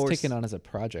mean, of she was course, taken on as a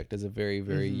project as a very,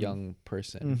 very Mhm. young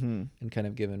person Mhm. and kind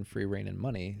of given free reign and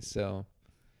money. So,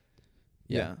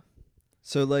 Yeah.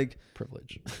 So like,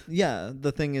 privilege. yeah,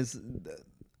 the thing is,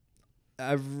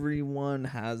 everyone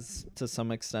has to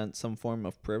some extent some form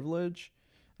of privilege,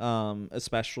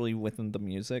 especially within the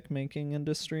music making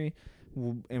industry,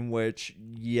 in which,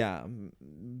 yeah,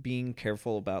 being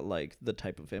careful about like the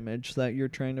type of image that you're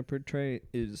trying to portray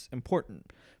is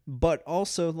important. But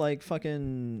also like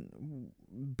fucking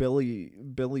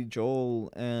Billy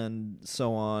Joel and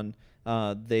so on,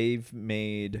 they've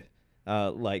made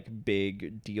like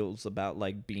big deals about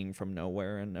like being from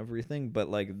nowhere and everything, but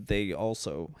like they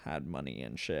also had money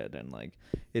and shit, and like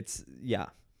it's, yeah,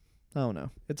 I don't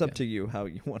know, it's up Yeah. to you how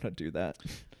you want to do that.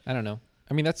 I don't know.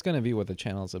 I mean, that's going to be what the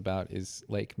channel's about, is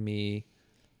like me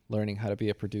learning how to be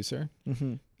a producer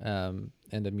Mm-hmm.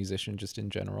 and a musician just in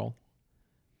general.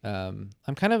 I'm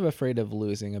kind of afraid of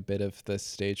losing a bit of the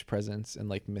stage presence and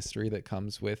like mystery that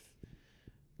comes with,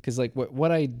 because like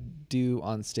what I do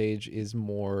on stage is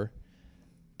more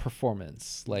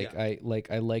performance. Like Yeah.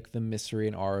 I like the mystery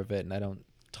and awe of it, and I don't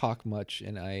talk much,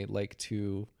 and I like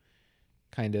to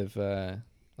kind of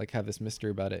like have this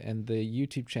mystery about it. And the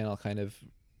YouTube channel kind of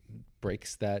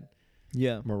breaks that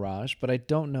Yeah, mirage, but I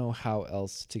don't know how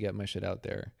else to get my shit out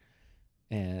there.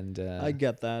 And I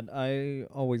get that. I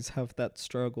always have that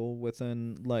struggle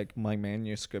within like my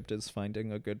manuscript, is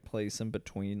finding a good place in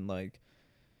between like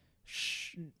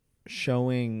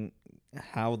showing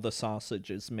how the sausage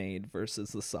is made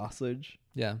versus the sausage.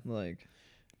 yeah, Like,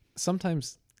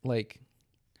 sometimes like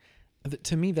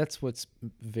to me that's what's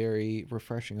very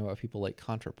refreshing about people like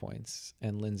ContraPoints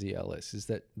and Lindsay Ellis, is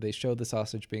that they show the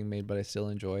sausage being made, but I still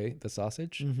enjoy the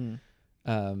sausage.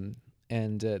 And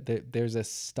there's a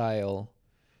style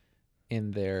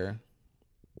in there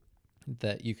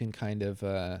that you can kind of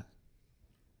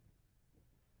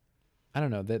I don't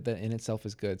know, that in itself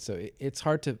is good. So it's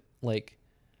hard to like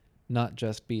not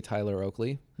just be Tyler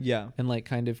Oakley yeah. and like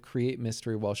kind of create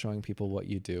mystery while showing people what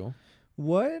you do.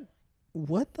 What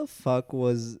the fuck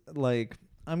was, like,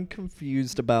 I'm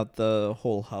confused about the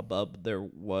whole hubbub there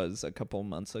was a couple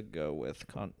months ago with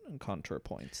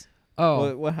ContraPoints.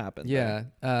 Oh, What happened there?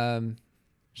 yeah.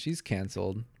 She's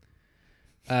canceled.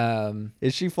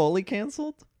 Is she fully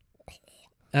canceled?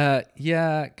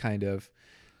 Yeah, kind of.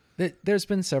 There's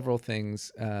been several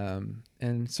things,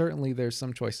 and certainly there's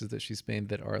some choices that she's made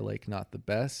that are like not the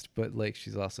best, but like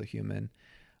she's also human.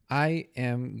 I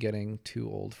am getting too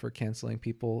old for canceling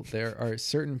people. There are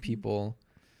certain people,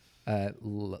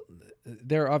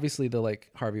 there are obviously the like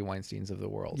Harvey Weinsteins of the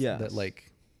world Yes. that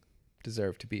like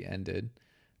deserve to be ended,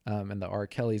 and the R.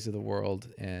 Kellys of the world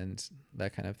and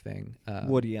that kind of thing.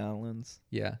 Woody Allen's.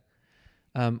 Yeah.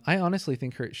 I honestly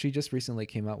think she just recently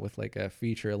came out with like a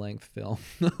feature length film.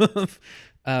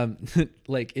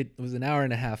 Like it was an hour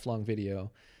and a half long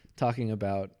video talking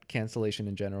about cancellation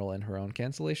in general and her own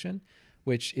cancellation,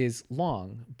 which is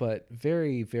long, but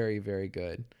very, very, very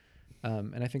good.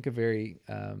 And I think a very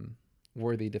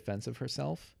worthy defense of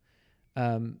herself.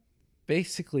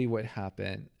 Basically what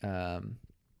happened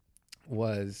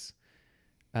was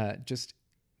just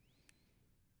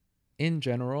in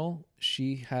general,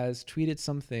 she has tweeted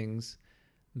some things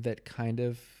that kind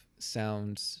of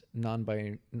sound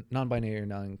non-binary or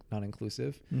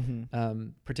non-inclusive.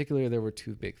 Particularly, there were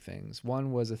two big things.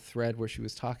 One was a thread where she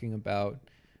was talking about,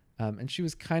 and she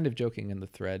was kind of joking in the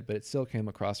thread, but it still came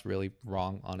across really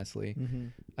wrong, honestly.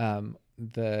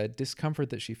 The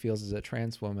discomfort that she feels as a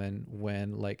trans woman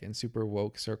when, like, in super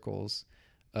woke circles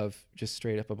of just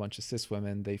straight up a bunch of cis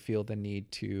women, they feel the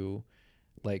need to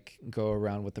like go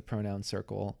around with the pronoun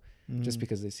circle just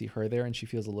because they see her there, and she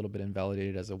feels a little bit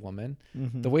invalidated as a woman.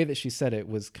 The way that she said it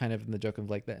was kind of in the joke of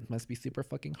like, that must be super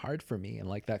fucking hard for me, and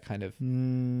like that kind of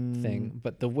thing.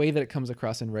 But the way that it comes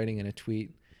across in writing in a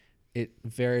tweet, it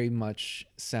very much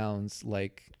sounds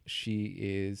like she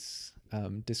is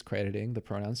discrediting the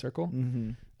pronoun circle,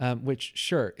 which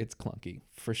sure, it's clunky.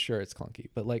 For sure it's clunky.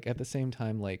 But like at the same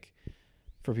time, like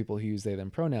for people who use they them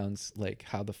pronouns, like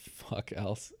how the fuck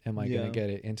else am I Yeah. gonna get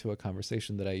it into a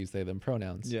conversation that I use they them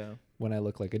pronouns Yeah. when I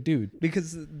look like a dude?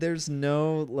 Because there's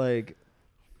no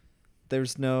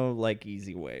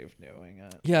easy way of doing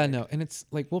it. Yeah, no, and it's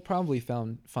like we'll probably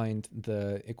find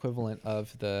the equivalent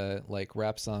of the like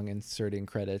rap song inserting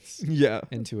credits Yeah.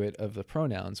 into it of the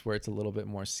pronouns, where it's a little bit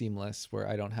more seamless, where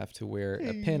I don't have to wear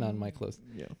a pin on my clothes.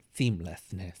 Yeah.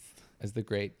 Seamlessness, as the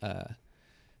great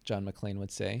John McClane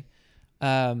would say.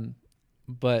 But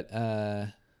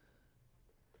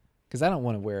because I don't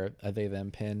want to wear a they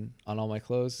them pin on all my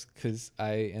clothes, because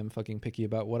I am fucking picky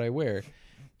about what I wear.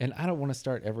 And I don't want to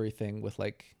start everything with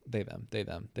like they them,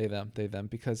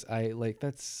 because I like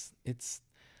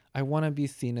I want to be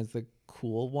seen as the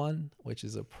cool one, which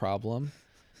is a problem.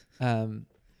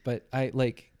 But I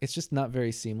like it's just not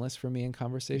very seamless for me in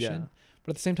conversation. Yeah.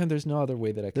 But at the same time, there's no other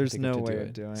way that I can There's think no of to way do of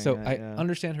it. doing so it, I yeah.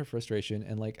 understand her frustration,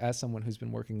 and like as someone who's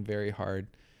been working very hard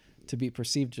to be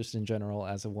perceived just in general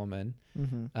as a woman,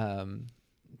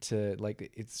 to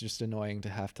like it's just annoying to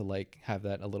have to like have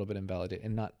that a little bit invalidated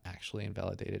and not actually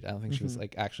invalidated. I don't think she was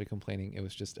like actually complaining. It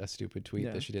was just a stupid tweet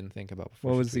Yeah. that she didn't think about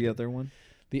before. What she was the tweeted. other one?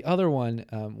 The other one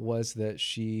was that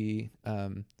she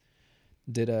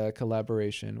did a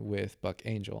collaboration with Buck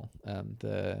Angel,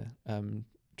 the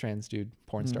trans dude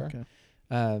porn star. Okay.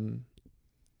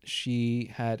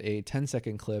 She had a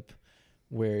 10-second clip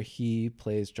where he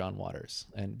plays John Waters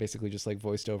and basically just like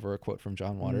voiced over a quote from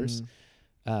John Waters.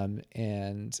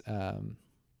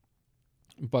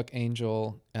 Buck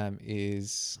Angel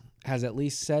has at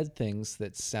least said things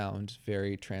that sound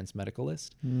very transmedicalist.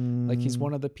 Like he's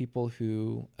one of the people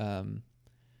who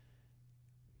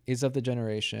is of the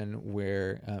generation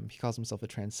where he calls himself a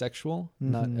transsexual,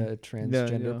 not a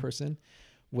transgender yeah. person,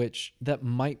 which that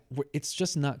might, it's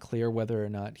just not clear whether or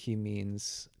not he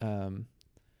means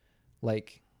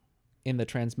like in the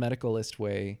transmedicalist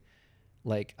way,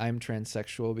 like I'm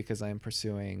transsexual because I'm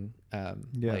pursuing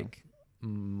like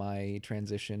my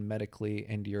transition medically,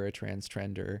 and you're a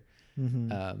transtrender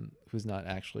who's not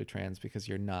actually trans because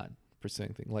you're not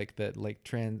pursuing things like that. Like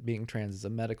being trans is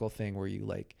a medical thing where you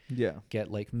like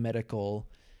get like medical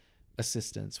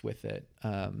assistance with it.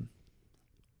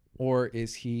 Or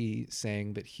is he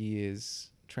saying that he is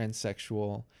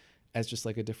transsexual as just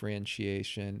like a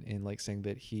differentiation in like saying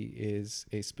that he is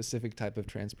a specific type of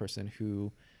trans person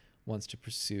who wants to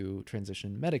pursue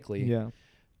transition medically?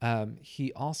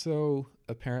 He also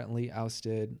apparently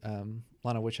ousted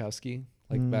Lana Wachowski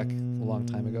like back a long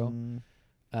time ago.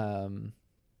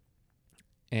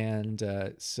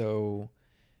 So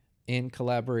in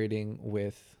collaborating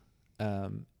with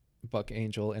Buck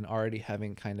Angel and already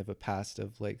having kind of a past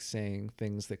of like saying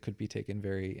things that could be taken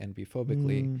very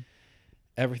NB-phobically,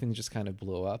 everything just kind of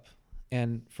blew up.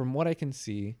 And from what I can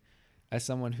see, as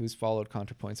someone who's followed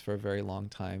ContraPoints for a very long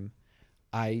time,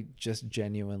 I just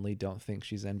genuinely don't think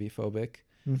she's NB-phobic.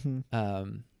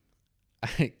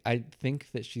 I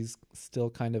think that she's still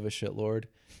kind of a shitlord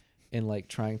in like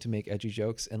trying to make edgy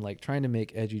jokes, and like trying to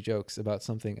make edgy jokes about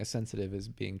something as sensitive as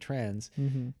being trans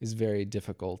is very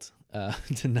difficult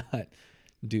to not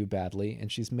do badly. And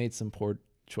she's made some poor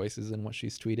choices in what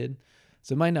she's tweeted.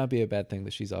 So it might not be a bad thing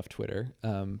that she's off Twitter.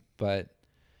 But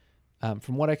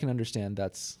from what I can understand,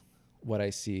 that's what I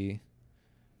see.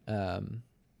 And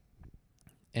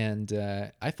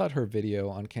I thought her video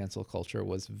on cancel culture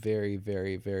was very,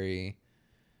 very, very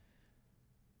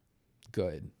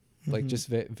good. Like just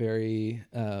very,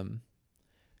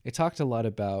 it talked a lot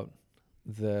about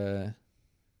the,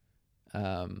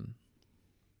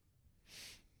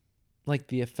 like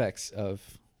the effects of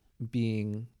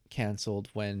being canceled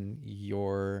when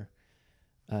your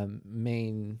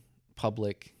main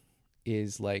public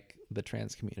is like the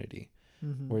trans community,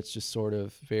 where it's just sort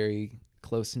of very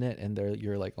close knit and they're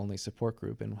your like only support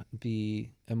group, and the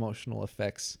emotional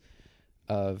effects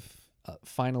of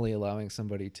finally allowing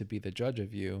somebody to be the judge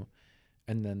of you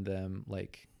and then them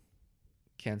like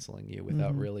canceling you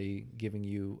without really giving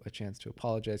you a chance to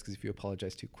apologize, because if you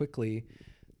apologize too quickly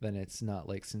then it's not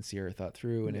like sincere or thought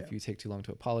through, and if you take too long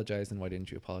to apologize, then why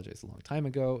didn't you apologize a long time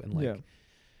ago? And like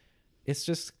it's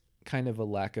just kind of a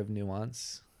lack of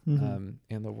nuance in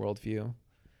the worldview.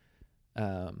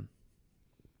 I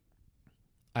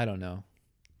don't know.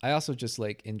 I also just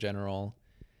like in general,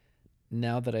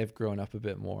 now that I've grown up a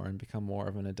bit more and become more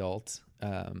of an adult,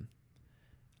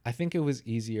 I think it was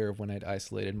easier when I'd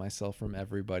isolated myself from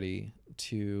everybody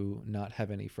to not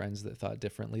have any friends that thought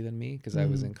differently than me, because I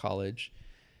was in college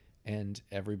and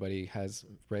everybody has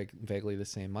vaguely the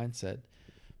same mindset.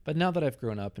 But now that I've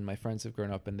grown up and my friends have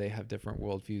grown up and they have different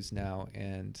worldviews now,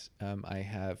 and I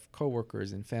have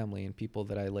coworkers and family and people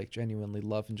that I like genuinely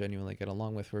love and genuinely get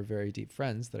along with who are very deep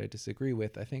friends that I disagree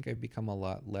with, I think I've become a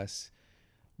lot less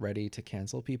ready to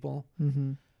cancel people.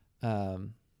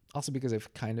 Also because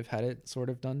I've kind of had it sort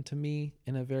of done to me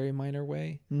in a very minor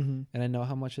way, and I know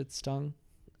how much it stung.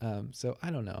 So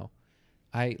I don't know.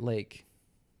 I'm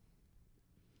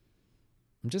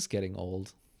just getting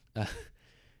old.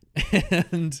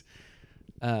 And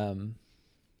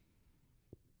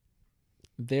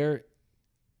there's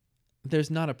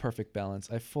not a perfect balance.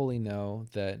 I fully know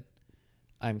that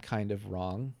I'm kind of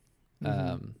wrong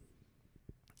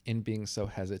in being so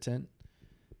hesitant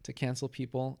to cancel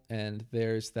people, and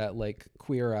there's that like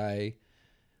Queer Eye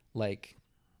like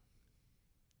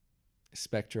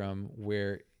spectrum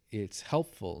where it's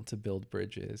helpful to build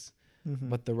bridges,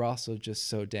 but they're also just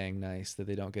so dang nice that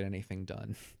they don't get anything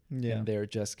done. Yeah. And they're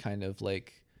just kind of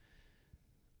like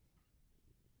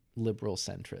liberal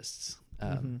centrists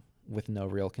with no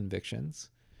real convictions.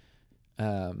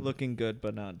 Looking good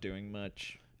but not doing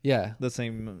much. Yeah. The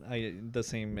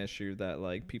same issue that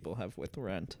like people have with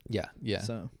rent. Yeah.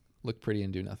 So Look pretty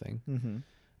and do nothing.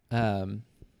 So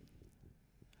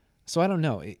I don't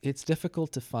know. It's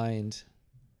difficult to find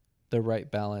the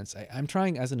right balance. I'm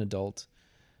trying as an adult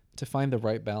to find the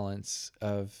right balance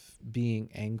of being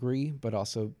angry, but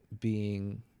also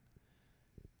being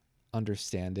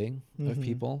understanding of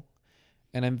people.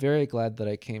 And I'm very glad that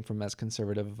I came from as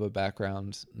conservative of a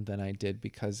background than I did,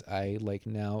 because I like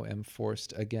now am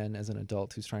forced again as an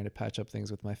adult who's trying to patch up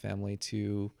things with my family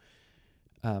to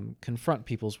confront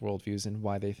people's worldviews and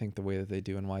why they think the way that they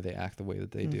do and why they act the way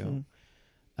that they do.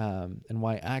 And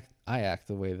why I act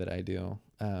the way that I do.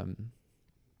 And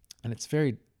it's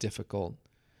very difficult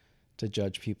to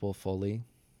judge people fully.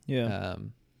 yeah.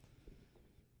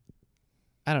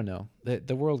 I don't know.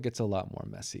 The world gets a lot more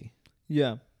messy.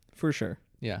 Yeah, for sure.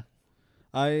 Yeah.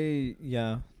 I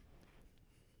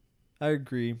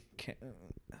agree.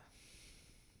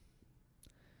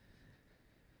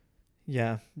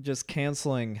 Yeah, just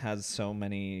canceling has so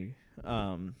many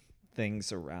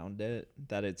things around it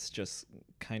that it's just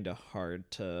kind of hard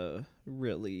to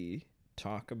really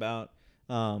talk about.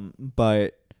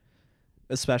 But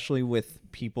especially with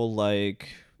people like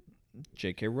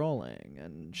J.K. Rowling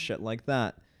and shit like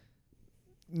that,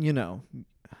 you know,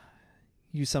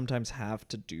 you sometimes have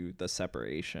to do the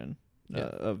separation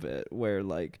of it, where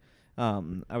like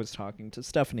I was talking to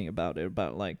Stephanie about it,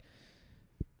 about like,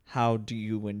 how do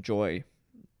you enjoy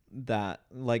that?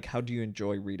 Like, how do you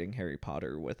enjoy reading Harry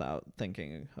Potter without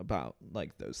thinking about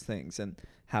like those things, and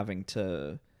having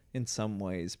to in some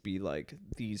ways be like,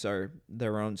 these are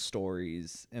their own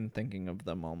stories, and thinking of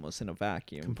them almost in a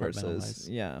vacuum versus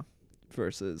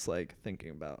versus like thinking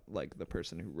about like the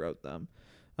person who wrote them.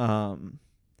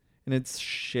 And it's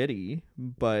shitty,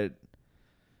 but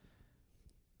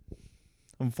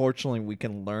unfortunately we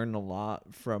can learn a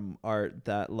lot from art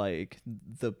that like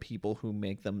the people who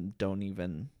make them don't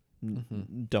even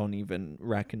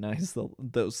recognize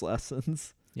those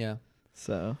lessons. Yeah.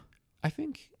 So I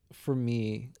think for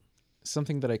me,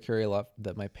 something that I carry a lot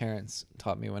that my parents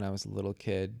taught me when I was a little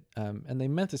kid, and they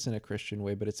meant this in a Christian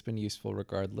way, but it's been useful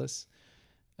regardless,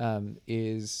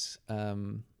 is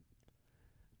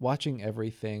watching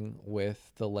everything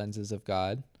with the lenses of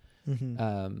God,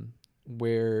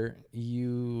 where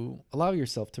you allow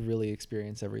yourself to really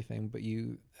experience everything, but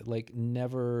you like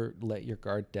never let your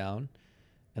guard down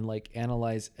and like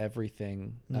analyze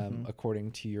everything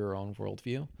according to your own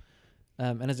worldview.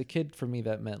 And as a kid, for me,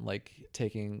 that meant like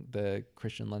taking the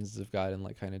Christian lenses of God and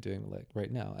like kind of doing like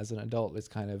right now. As an adult, it's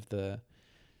kind of the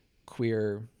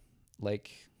queer,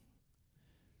 like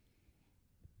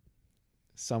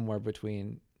somewhere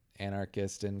between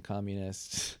anarchist and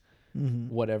communist,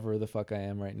 whatever the fuck I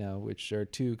am right now, which are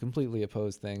two completely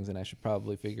opposed things, and I should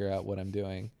probably figure out what I'm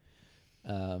doing.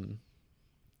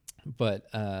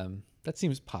 But that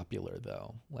seems popular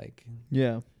though, like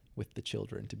with the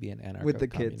children to be an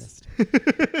anarcho-communist. with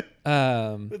the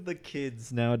kids. With the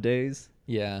kids nowadays.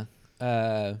 Yeah.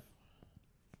 Of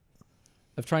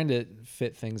trying to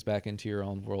fit things back into your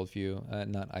own worldview,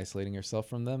 not isolating yourself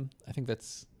from them. I think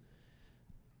that's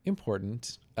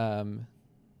important. I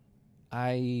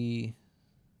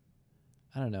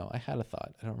don't know. I had a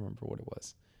thought. I don't remember what it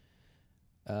was.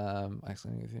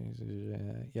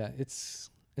 Yeah, it's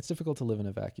difficult to live in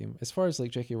a vacuum. As far as like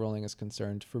J.K. Rowling is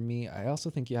concerned, for me, I also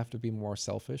think you have to be more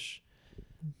selfish.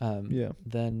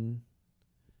 Than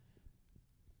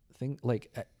think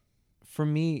like for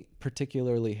me,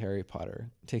 particularly Harry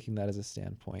Potter, taking that as a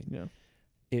standpoint. Yeah.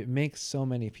 It makes so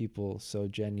many people so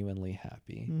genuinely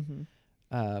happy.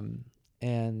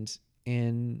 And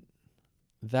in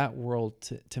that world,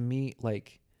 to me,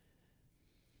 like,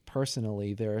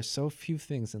 personally, there are so few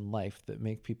things in life that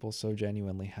make people so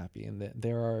genuinely happy, and that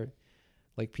there are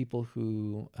like people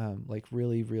who like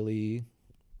really, really,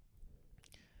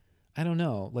 I don't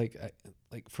know, like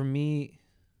for me,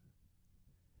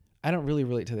 I don't really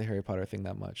relate to the Harry Potter thing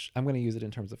that much. I'm going to use it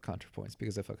in terms of ContraPoints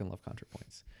because I fucking love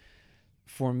ContraPoints.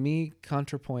 For me,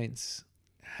 ContraPoints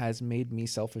has made me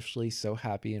selfishly so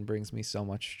happy and brings me so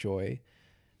much joy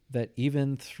that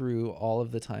even through all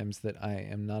of the times that I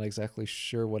am not exactly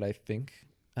sure what I think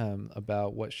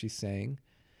about what she's saying,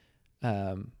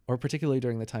 or particularly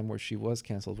during the time where she was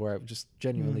canceled, where I just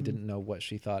genuinely didn't know what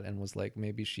she thought and was like,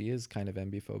 maybe she is kind of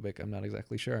ambiphobic. I'm not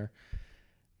exactly sure.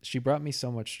 She brought me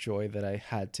so much joy that I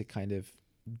had to kind of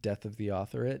death of the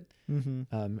author it,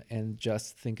 and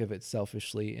just think of it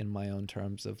selfishly in my own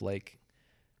terms of like,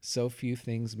 so few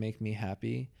things make me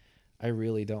happy. I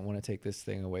really don't want to take this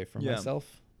thing away from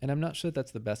myself. And I'm not sure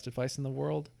that's the best advice in the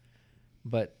world,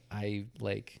 but I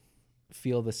like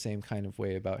feel the same kind of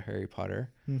way about Harry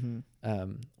Potter,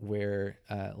 where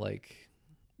like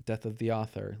death of the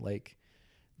author, like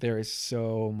there is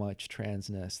so much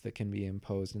transness that can be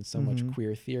imposed and so much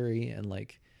queer theory and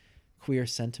like queer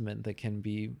sentiment that can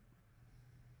be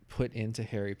put into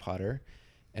Harry Potter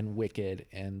and Wicked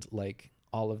and like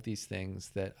all of these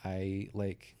things that I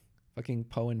like, fucking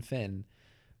Poe and Finn,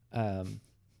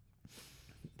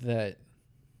 that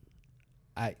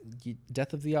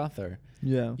death of the author.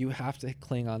 Yeah. You have to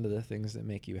cling on to the things that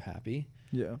make you happy.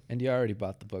 Yeah. And you already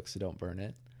bought the book, so don't burn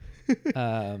it.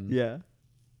 Yeah.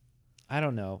 I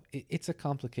don't know. It's a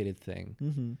complicated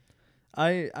thing.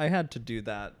 I had to do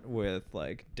that with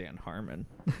like Dan Harmon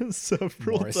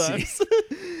several Morrissey. times.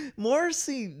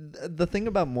 Morrissey, the thing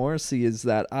about Morrissey is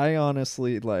that I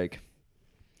honestly like,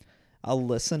 I'll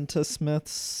listen to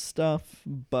Smith's stuff,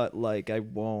 but like I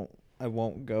won't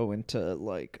go into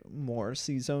like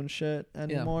Morrissey's own shit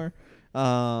anymore.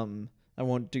 I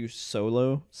won't do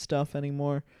solo stuff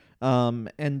anymore.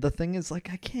 And the thing is like,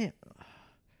 I can't,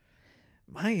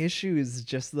 my issue is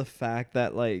just the fact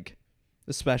that like,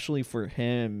 especially for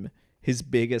him, his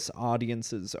biggest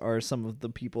audiences are some of the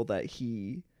people that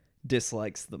he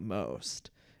dislikes the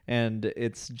most. And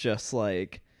it's just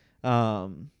like,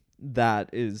 that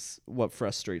is what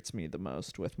frustrates me the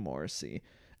most with Morrissey.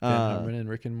 Dan Harmon and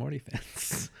Rick and Morty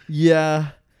fans.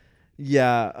 Yeah.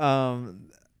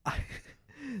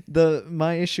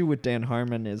 My issue with Dan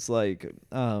Harmon is like,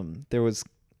 there was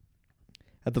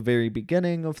at the very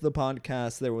beginning of the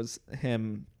podcast, there was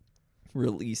him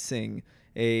releasing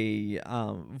a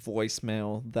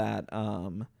voicemail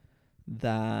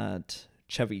that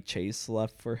Chevy Chase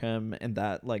left for him, and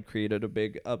that like created a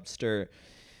big upstir.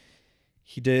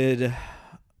 He did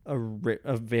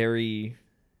a very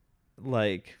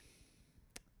like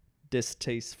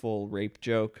distasteful rape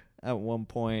joke at one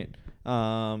point.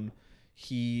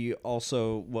 He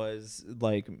also was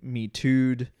like Me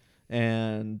Too'd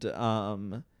and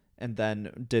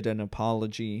then did an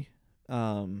apology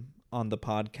on the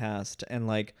podcast, and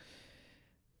like,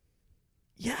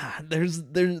 yeah, there's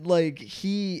like,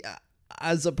 he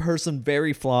as a person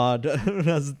very flawed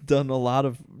has done a lot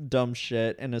of dumb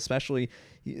shit, and especially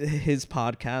his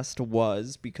podcast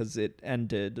was, because it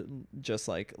ended just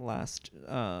like last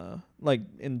like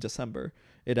in December,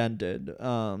 it ended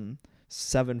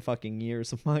 7 fucking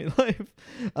years of my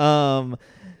life.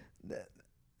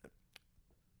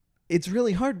 It's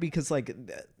really hard because like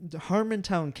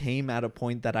Harmontown came at a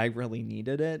point that I really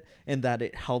needed it, and that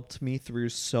it helped me through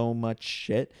so much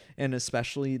shit, and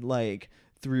especially like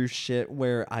through shit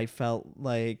where I felt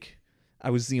like I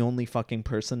was the only fucking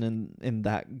person in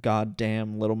that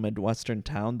goddamn little Midwestern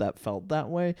town that felt that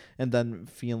way, and then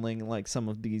feeling like some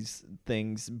of these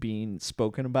things being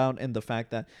spoken about, and the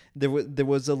fact that there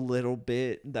was a little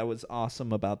bit that was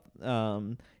awesome about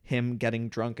him getting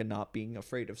drunk and not being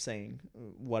afraid of saying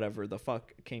whatever the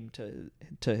fuck came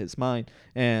to his mind,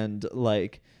 and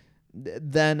like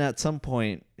then at some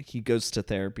point he goes to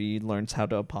therapy, learns how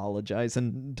to apologize,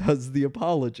 and does the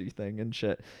apology thing and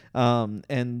shit.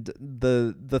 And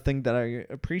the thing that I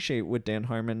appreciate with Dan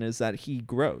Harmon is that he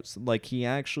grows. Like, he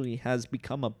actually has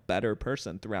become a better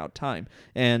person throughout time.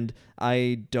 And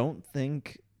I don't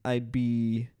think I'd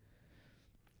be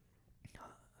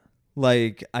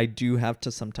like, I do have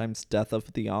to sometimes death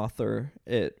of the author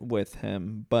it with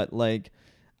him, but like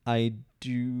I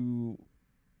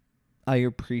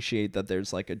appreciate that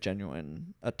there's like a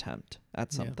genuine attempt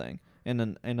at something. Yeah.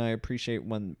 And I appreciate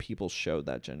when people show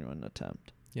that genuine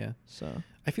attempt. Yeah. So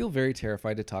I feel very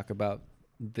terrified to talk about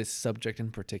this subject in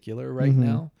particular right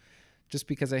now, just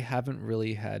because I haven't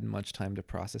really had much time to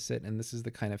process it. And this is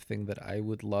the kind of thing that I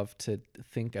would love to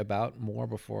think about more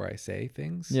before I say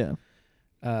things. Yeah.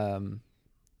 Um,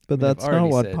 But mean, I've that's not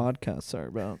already what said- podcasts are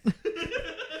about.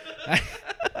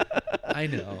 I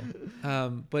know.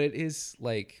 But it is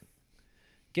like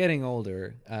getting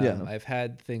older. Yeah. I've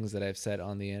had things that I've said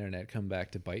on the internet come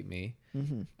back to bite me.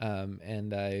 Mm-hmm.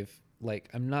 And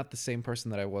I'm not the same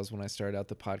person that I was when I started out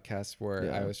the podcast, where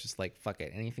Yeah. I was just like, fuck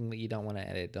it. Anything that you don't want to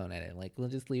edit, don't edit. Like, we'll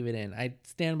just leave it in. I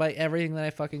stand by everything that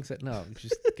I fucking said. No,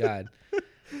 just God,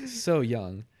 so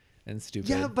young and stupid.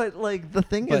 Yeah, but like the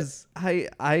thing But- is,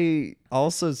 I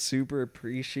also super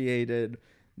appreciated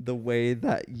the way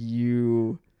that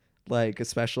you, like,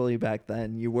 especially back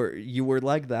then, you were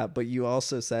like that, but you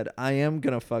also said, I am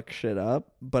gonna fuck shit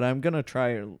up, but I'm gonna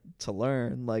try to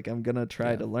learn. Like, I'm gonna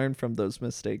try Yeah. to learn from those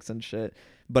mistakes and shit,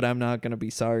 but I'm not gonna be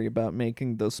sorry about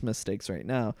making those mistakes right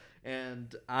now.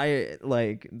 And I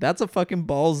like that's a fucking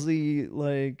ballsy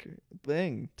like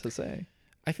thing to say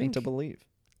I and think to believe.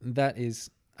 that is,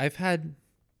 I've had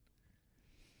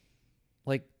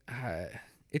like,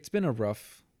 it's been a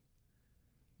rough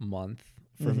month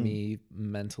for Mhm. me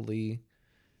mentally,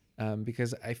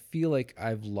 because I feel like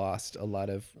I've lost a lot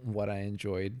of what I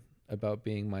enjoyed about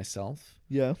being myself.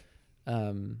 Yeah.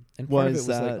 And Why part of it is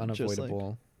was like that? Just, like-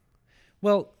 unavoidable.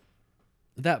 Well,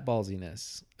 that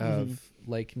ballsiness of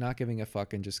Mm-hmm. like not giving a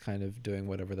fuck and just kind of doing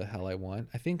whatever the hell I want.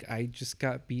 I think I just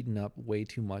got beaten up way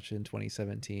too much in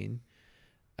 2017.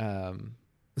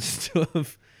 To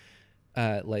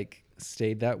have like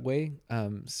stayed that way.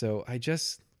 So I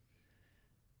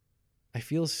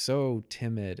feel so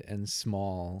timid and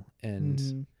small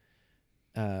and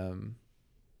Mhm.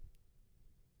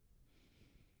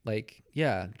 like,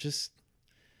 yeah, just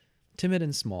timid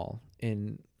and small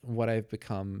in what I've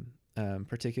become,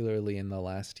 particularly in the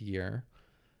last year.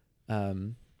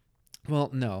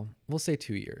 Well, no, we'll say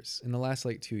 2 years. In the last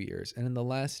like 2 years. And in the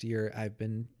last year, I've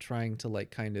been trying to like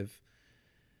kind of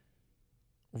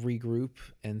regroup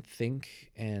and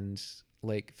think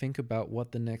about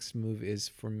what the next move is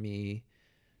for me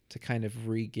to kind of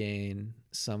regain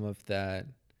some of that,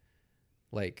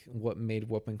 like what made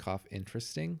Whoop'n'Cough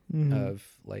interesting, Mhm.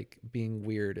 of like being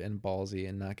weird and ballsy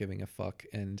and not giving a fuck,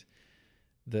 and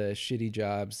the shitty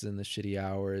jobs and the shitty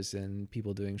hours and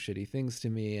people doing shitty things to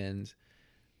me, and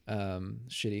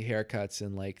shitty haircuts,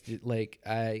 and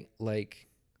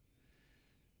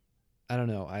I don't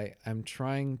know. I'm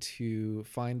trying to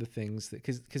find the things that,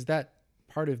 because that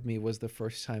part of me was the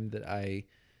first time that I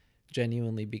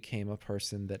genuinely became a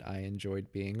person that I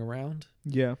enjoyed being around,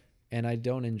 Yeah. and I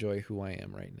don't enjoy who I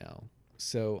am right now.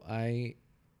 So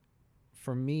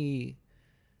for me,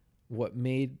 what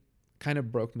kind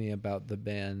of broke me about the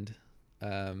band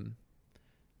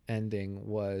ending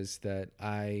was that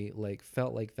I like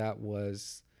felt like that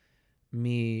was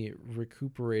me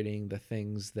recuperating the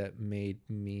things that made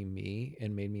me me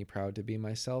and made me proud to be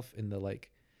myself, in the like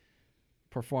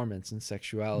performance and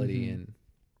sexuality and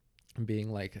being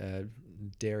like a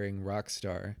daring rock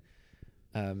star.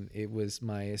 It was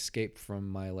my escape from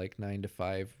my like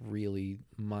 9-to-5 really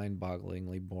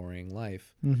mind-bogglingly boring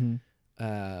life. Mm-hmm.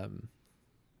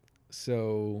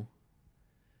 So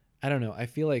I don't know. I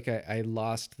feel like I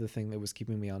lost the thing that was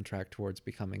keeping me on track towards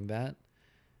becoming that.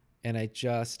 And I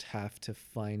just have to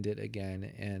find it again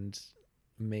and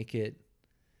make it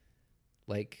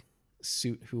like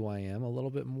suit who I am a little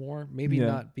bit more. Maybe Yeah.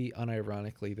 not be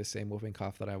unironically the same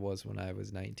Whoop'n'Cough that I was when I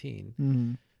was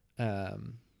 19. Mm-hmm.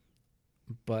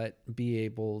 But be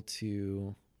able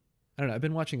to, I don't know. I've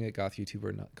been watching a goth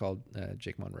YouTuber called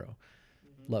Jake Monroe.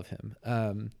 Love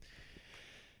him.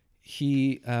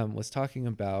 He was talking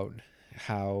about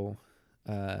how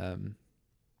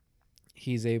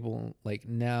he's able, like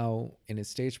now in his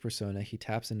stage persona, he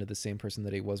taps into the same person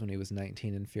that he was when he was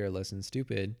 19 and fearless and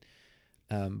stupid,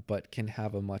 but can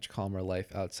have a much calmer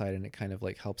life outside, and it kind of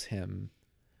like helps him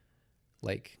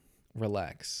like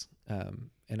relax.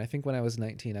 And I think when I was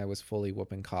 19, I was fully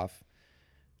Whoop'n'Cough,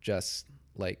 just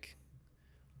like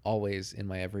always in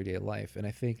my everyday life. And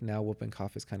I think now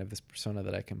Whoop'n'Cough is kind of this persona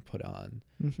that I can put on.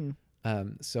 Mm-hmm.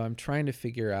 So I'm trying to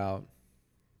figure out,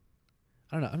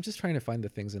 I don't know, I'm just trying to find the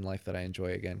things in life that I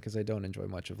enjoy again, because I don't enjoy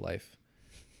much of life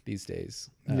these days.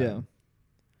 Yeah.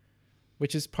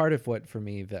 Which is part of what, for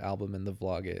me, the album and the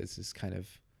vlog is kind of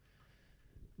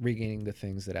regaining the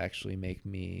things that actually make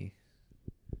me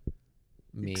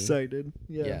me. Excited.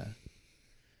 Yeah.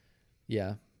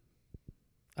 Yeah.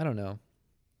 I don't know.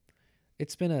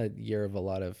 It's been a year of a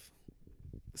lot of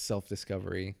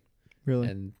self-discovery Really.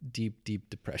 and deep, deep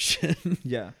depression.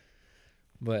 Yeah.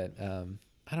 But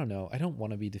I don't know. I don't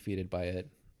want to be defeated by it.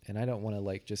 And I don't want to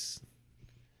like just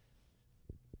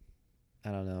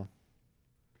I don't know,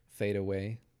 fade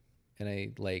away. And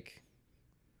I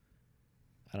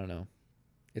don't know.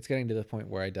 It's getting to the point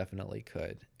where I definitely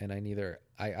could. And I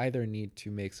either need to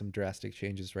make some drastic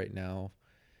changes right now,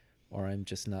 or I'm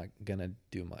just not going to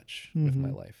do much with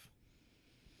my life.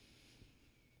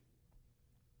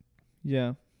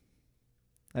 Yeah.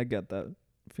 I get that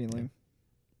feeling.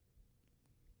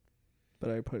 But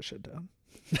I push it down.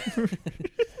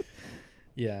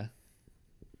 Yeah.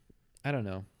 I don't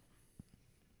know.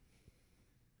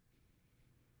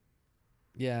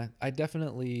 Yeah, I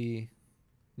definitely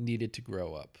needed to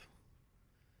grow up.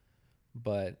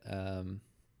 But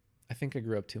I think I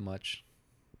grew up too much.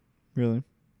 Really?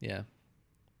 Yeah.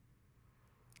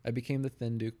 I became the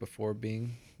Thin Duke before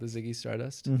being the Ziggy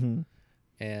Stardust. Mm-hmm.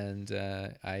 And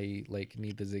I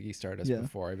need the Ziggy Stardust Yeah.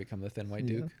 before I become the Thin White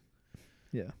Yeah. Duke.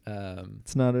 Yeah. Um,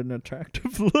 It's not an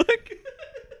attractive look.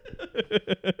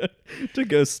 To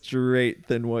go straight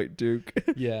Thin White Duke.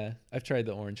 yeah, I've tried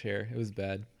the orange hair. It was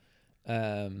bad.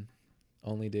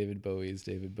 Only David Bowie is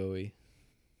David Bowie.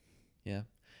 Yeah.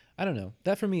 I don't know.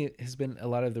 That for me has been a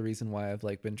lot of the reason why I've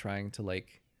been trying to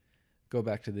go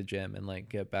back to the gym and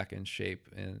get back in shape,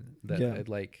 and that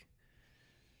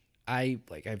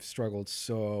I've struggled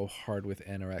so hard with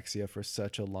anorexia for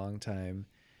such a long time,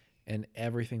 and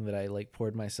everything that I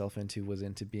poured myself into was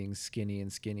into being skinny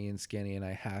and skinny and skinny, and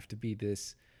I have to be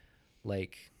this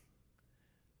Ziggy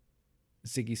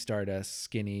Stardust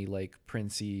skinny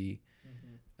Princey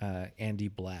Andy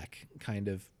Black kind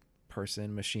of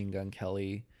person, Machine Gun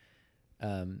Kelly,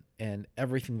 and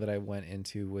everything that I went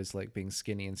into was being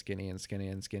skinny and skinny and skinny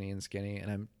and skinny and skinny,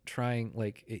 and I'm trying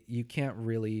you can't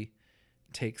really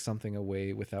take something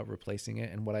away without replacing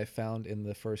it. And what I found in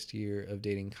the first year of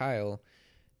dating Kyle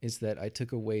is that I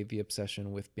took away the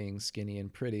obsession with being skinny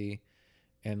and pretty,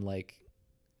 and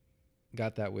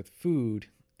got that with food,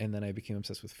 and then I became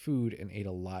obsessed with food and ate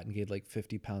a lot and gained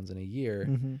 50 pounds in a year.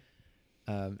 Mm-hmm.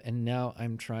 And now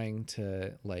I'm trying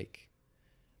to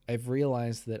I've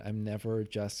realized that I'm never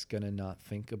just gonna not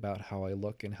think about how I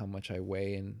look and how much I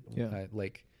weigh and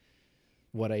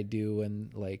what I do,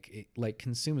 and it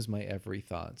consumes my every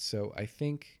thought. So I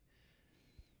think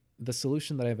the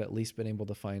solution that I've at least been able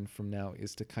to find from now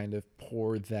is to kind of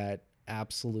pour that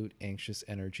absolute anxious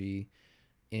energy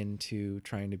into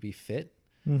trying to be fit.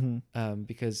 Mm-hmm.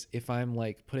 Because if I'm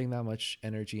putting that much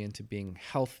energy into being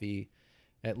healthy,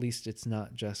 at least it's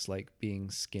not just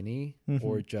being skinny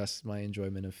or just my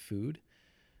enjoyment of food.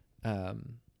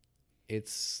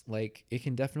 It's it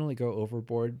can definitely go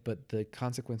overboard, but the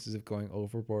consequences of going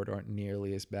overboard aren't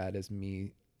nearly as bad as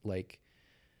me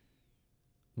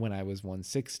when I was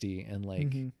 160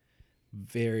 and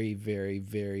very, very,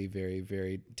 very, very,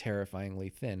 very terrifyingly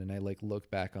thin. And I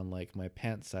look back on my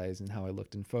pant size and how I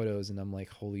looked in photos, and I'm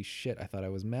holy shit, I thought I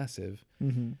was massive.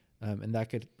 Mm-hmm. And that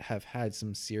could have had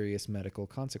some serious medical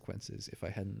consequences if I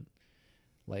hadn't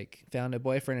found a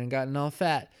boyfriend and gotten all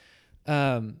fat.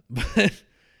 But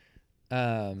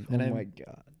and my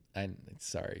God. I'm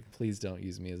sorry, please don't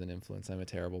use me as an influence. I'm a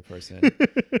terrible person.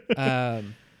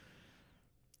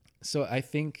 So I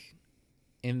think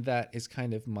in that is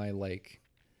kind of my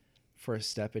first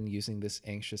step in using this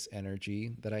anxious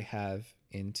energy that I have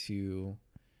into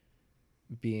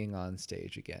being on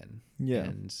stage again. Yeah.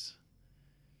 And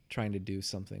trying to do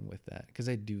something with that, because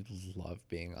I do love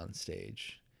being on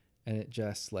stage, and it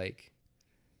just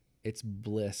it's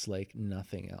bliss like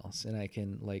nothing else. And I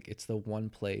can it's the one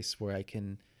place where I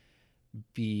can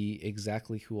be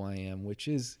exactly who I am, which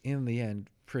is in the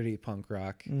end pretty punk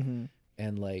rock. Mm-hmm.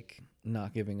 And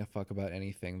not giving a fuck about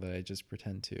anything that I just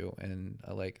pretend to. And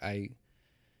I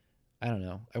don't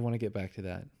know, I want to get back to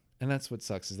that. And that's what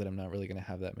sucks, is that I'm not really going to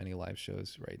have that many live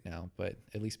shows right now, but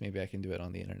at least maybe I can do it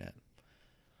on the internet.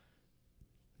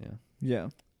 Yeah. Yeah.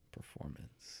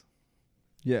 Performance.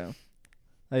 Yeah.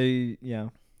 Yeah.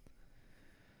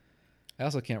 I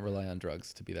also can't rely on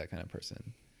drugs to be that kind of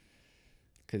person.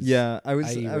 Yeah, I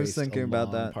was erased thinking a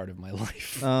about long that. part of my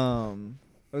life.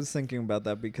 I was thinking about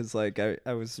that because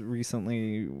I was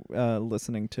recently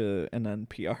listening to an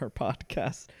NPR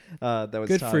podcast that was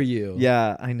Good for you.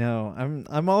 Yeah, I know.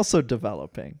 I'm also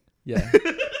developing. Yeah.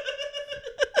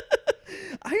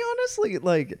 I honestly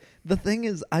the thing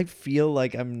is, I feel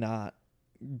like I'm not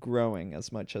growing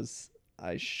as much as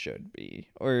I should be,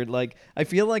 or I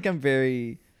feel like I'm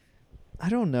very, I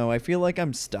don't know, I feel like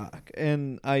I'm stuck,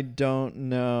 and I don't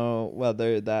know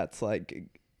whether that's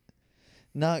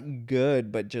not good,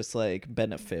 but just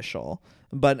beneficial.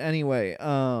 But anyway,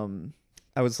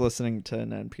 I was listening to an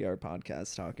NPR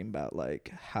podcast talking about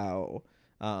how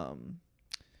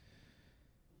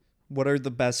what are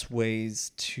the best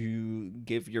ways to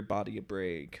give your body a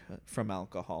break from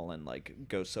alcohol and like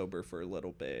go sober for a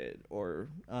little bit, or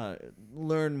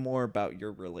learn more about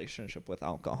your relationship with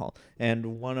alcohol.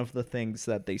 And one of the things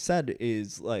that they said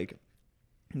is like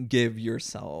give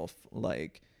yourself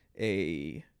like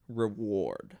a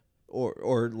reward,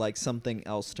 or like something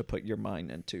else to put your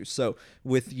mind into. So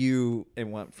with you, it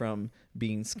went from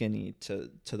being skinny to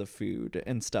the food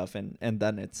and stuff, and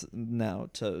then it's now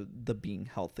to the being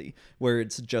healthy, where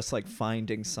it's just like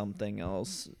finding something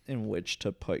else in which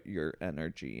to put your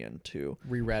energy into.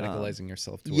 Re-radicalizing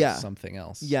yourself towards yeah. something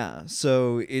else. Yeah,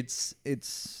 so it's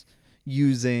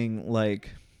using like,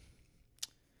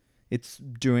 it's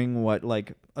doing what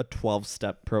like a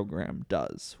 12-step program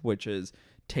does, which is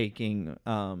taking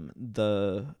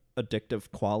the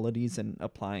addictive qualities and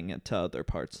applying it to other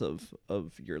parts of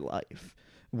your life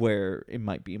where it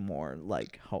might be more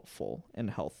like helpful and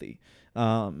healthy.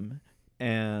 And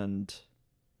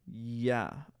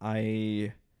yeah,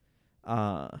 I'm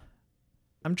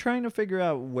trying to figure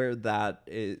out where that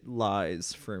it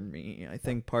lies for me. I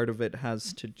think part of it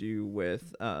has to do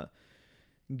with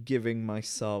giving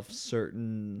myself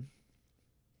certain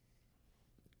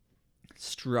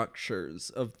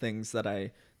structures of things that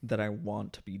I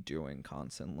want to be doing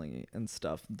constantly and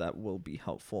stuff that will be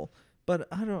helpful. But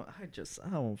I don't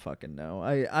fucking know.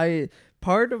 I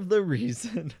part of the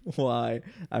reason why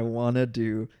I want to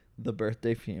do the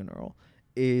birthday funeral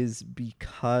is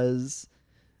because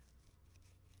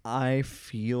I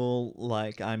feel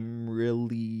like I'm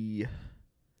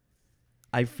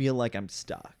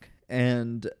stuck,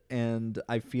 and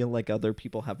I feel like other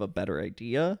people have a better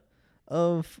idea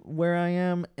of where I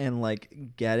am, and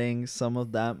like getting some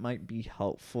of that might be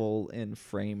helpful in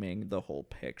framing the whole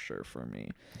picture for me.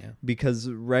 Yeah. Because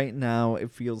right now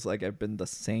it feels like I've been the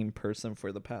same person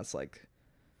for the past like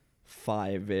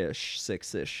 5-ish,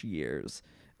 6-ish years.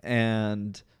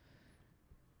 And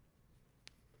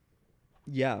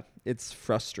yeah, it's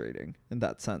frustrating in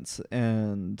that sense.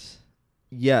 And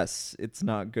yes, it's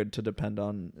not good to depend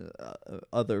on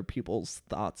other people's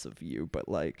thoughts of you, but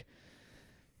like,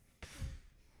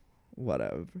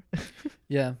 whatever.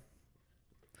 Yeah.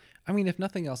 I mean, if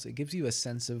nothing else, it gives you a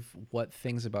sense of what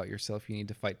things about yourself you need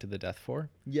to fight to the death for.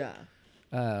 Yeah.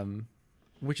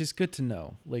 Which is good to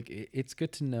know. Like, it's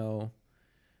good to know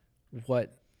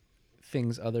what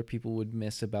things other people would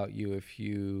miss about you if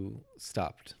you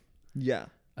stopped. Yeah.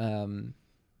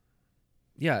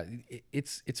 Yeah,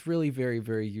 it's really very,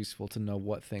 very useful to know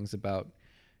what things about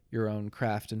your own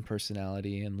craft and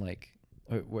personality and like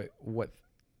what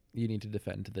you need to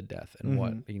defend to the death and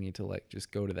what you need to like just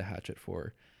go to the hatchet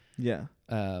for. Yeah.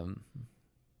 And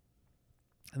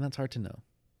that's hard to know.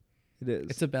 It is.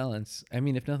 It's a balance. I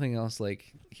mean, if nothing else,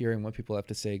 like hearing what people have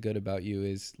to say good about you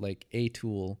is like a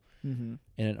tool in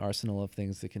an arsenal of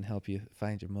things that can help you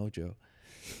find your mojo.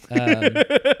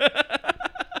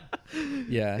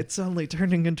 Yeah. It's only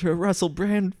turning into a Russell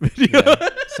Brand video. Yeah.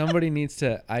 Somebody needs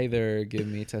to either give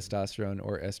me testosterone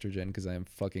or estrogen because I'm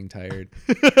fucking tired.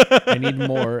 I need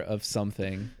more of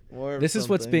something. This is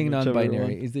what's being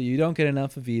non-binary, is that you don't get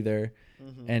enough of either,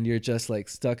 and you're just like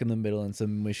stuck in the middle in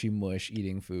some mushy mush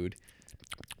eating food.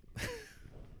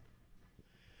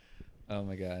 Oh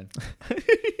my God.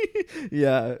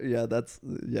 Yeah,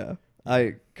 yeah.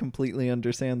 I completely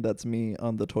understand. That's me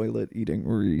on the toilet eating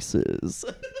Reese's.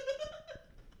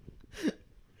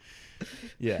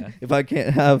 Yeah. If I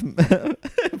can't have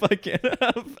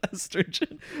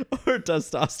estrogen or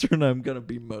testosterone, I'm gonna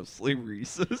be mostly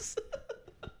Reese's.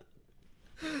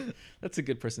 That's a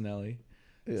good personality.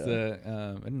 Yeah. It's the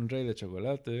un rey de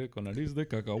chocolate con nariz de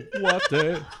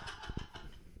cacahuate.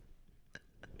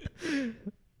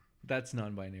 That's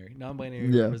non-binary. Non-binary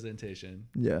Yeah. representation.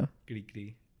 Yeah.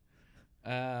 Gri.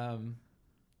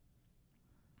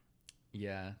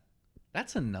 Yeah.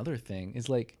 That's another thing, is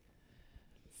like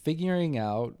figuring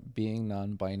out being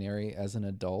non-binary as an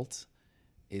adult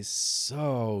is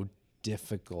so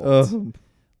difficult. Oh,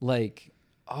 Like,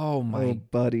 oh my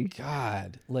buddy.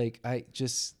 God. Like, I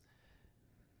just,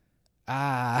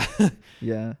 yeah.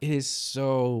 Yeah. It is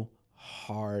so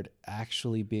hard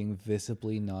actually being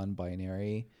visibly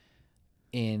non-binary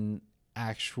in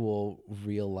actual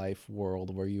real life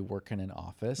world where you work in an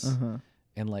office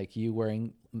and like you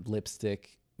wearing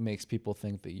lipstick makes people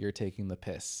think that you're taking the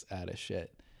piss out of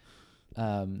shit,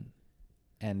 and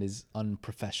is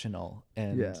unprofessional,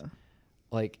 and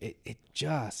like it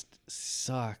just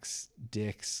sucks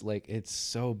dicks. Like, it's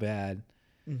so bad.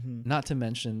 Not to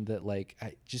mention that like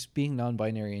just being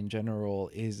non-binary in general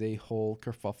is a whole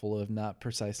kerfuffle of not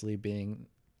precisely being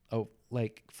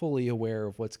like fully aware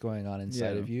of what's going on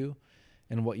inside of you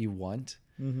and what you want.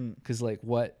 Because like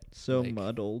what? So like,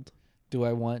 muddled. do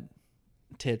I want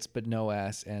tits but no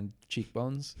ass and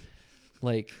cheekbones?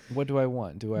 Like, what do I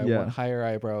want? Do I Yeah. want higher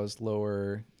eyebrows,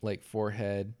 lower like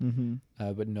forehead,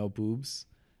 Mm-hmm. but no boobs?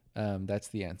 That's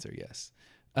the answer. Yes.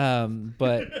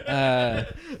 But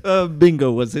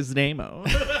Bingo was his name.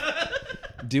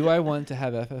 do I want to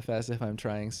have FFS if I'm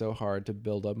trying so hard to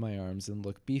build up my arms and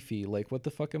look beefy? Like, what the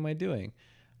fuck am I doing?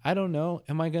 I don't know.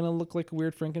 Am I gonna look like a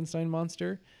weird Frankenstein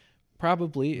monster?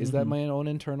 Probably. Is that my own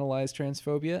internalized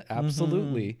transphobia?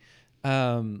 Absolutely.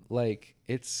 Like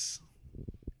it's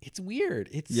weird.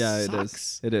 It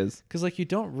sucks. It is. Because like you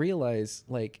don't realize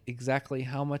like exactly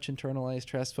how much internalized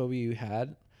transphobia you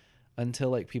had until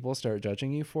like people start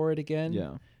judging you for it again.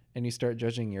 Yeah. And you start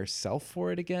judging yourself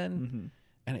for it again.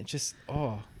 And it just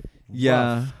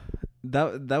Yeah. rough.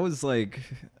 That was like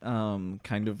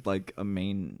kind of like a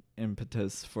main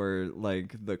impetus for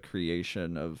like the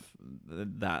creation of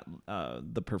that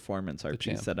the performance art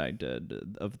piece Champ. that I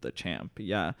did of the Champ.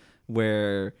 Yeah,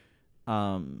 where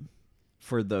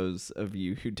for those of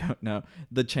you who don't know,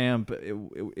 the Champ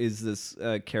is this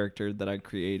character that I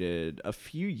created a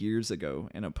few years ago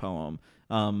in a poem.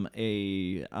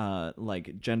 A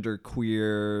like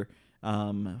genderqueer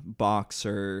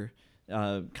boxer,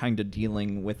 kind of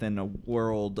dealing within a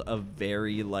world of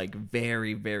very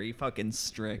very fucking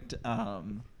strict.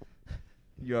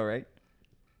 You all right?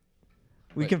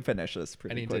 We Wait. can finish this I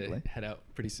pretty need quickly. to head out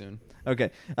pretty soon.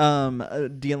 Okay.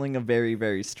 Dealing a very,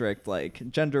 very strict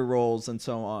like gender roles and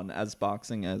so on as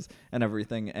boxing as and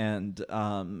everything,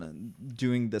 and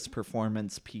doing this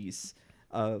performance piece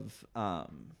of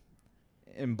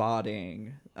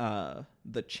embodying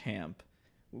the Champ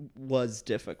was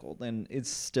difficult, and it's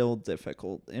still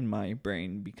difficult in my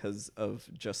brain because of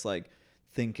just like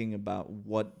thinking about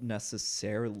what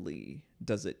necessarily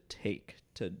does it take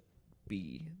to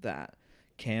be that.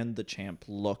 Can the Champ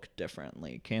look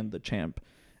differently? Can the Champ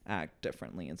act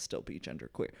differently and still be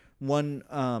genderqueer? One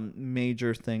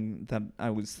major thing that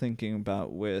I was thinking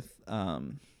about with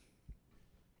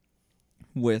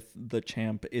the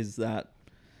Champ is that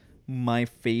my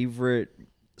favorite,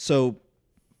 so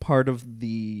part of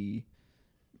the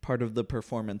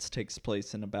performance takes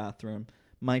place in a bathroom.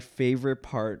 My favorite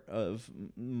part of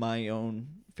my own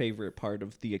favorite part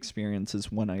of the experience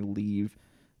is when I leave.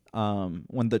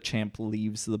 When the Champ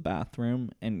leaves the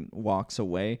bathroom and walks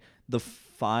away, the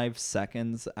 5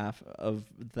 seconds of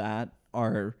that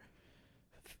I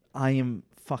am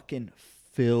fucking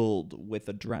filled with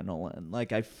adrenaline.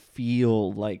 Like I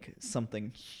feel like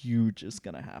something huge is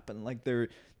gonna happen. Like there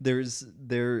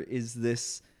is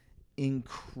this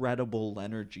incredible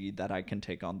energy that I can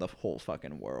take on the whole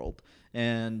fucking world,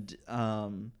 and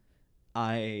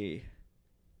I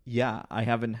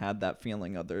haven't had that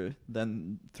feeling other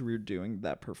than through doing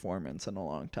that performance in a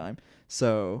long time.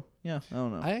 So yeah, I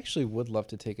don't know. I actually would love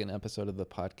to take an episode of the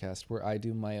podcast where I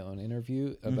do my own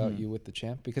interview about you with the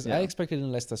Champ, because I expected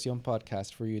in La Estación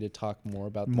podcast for you to talk more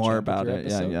about the More Champ with about your it.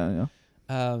 episode. Yeah.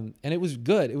 And it was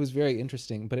good. It was very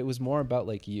interesting, but it was more about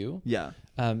like you. Yeah.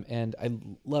 And I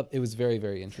love it. Was very,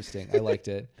 very interesting. I liked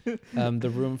it. The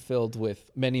room filled with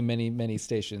many, many, many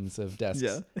stations of desks.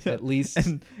 Yeah. At least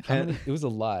how many? It was a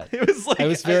lot. It was like I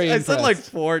was very I said like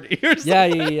impressed. 40 or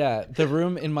something. Yeah. The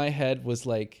room in my head was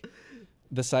like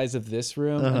the size of this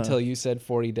room until you said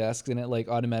 40 desks, and it like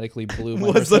automatically blew my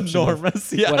Was perception of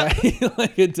enormous. Yeah. what I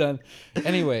like had done.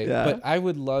 Anyway, Yeah. but I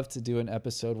would love to do an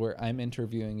episode where I'm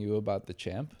interviewing you about the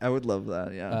Champ. I would love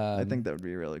that. Yeah. I think that would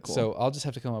be really cool. So I'll just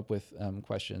have to come up with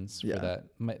questions Yeah. for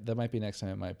that. That might be next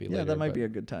time. It might be yeah, later. that might but be a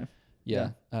good time.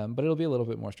 yeah. But it'll be a little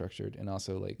bit more structured, and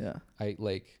also like Yeah.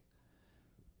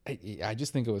 I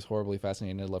just think it was horribly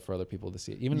fascinating. I'd love for other people to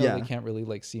see it, even though Yeah. they can't really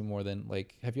like see more than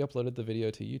like. Have you uploaded the video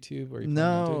to YouTube, or are you planning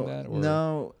on doing that? Or?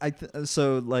 No.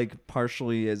 So like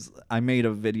partially is I made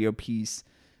a video piece.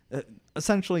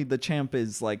 Essentially, the Champ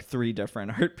is like 3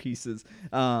 different art pieces.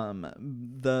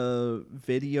 The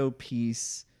video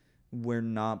piece, we're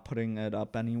not putting it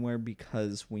up anywhere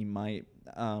because we might.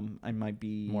 I might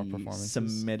be More performances? I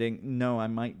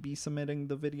might be submitting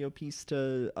the video piece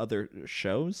to other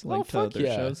shows, like to fuck other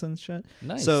yeah. shows and shit.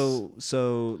 Nice.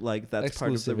 So like that's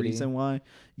part of the Exclusivity. reason why.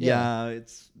 Yeah. Yeah,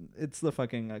 it's the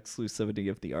fucking exclusivity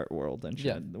of the art world and shit,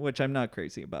 Yeah. which I'm not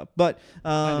crazy about. But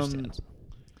I understand.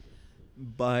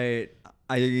 but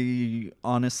I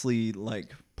honestly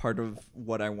like part of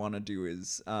what I want to do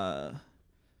is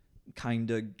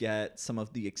kind of get some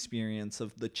of the experience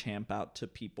of the Champ out to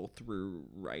people through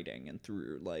writing and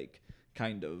through like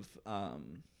kind of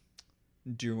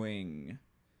doing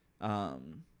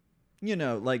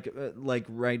like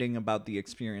writing about the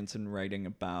experience and writing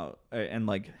about and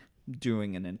like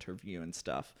doing an interview and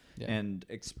stuff Yeah. and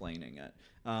explaining it.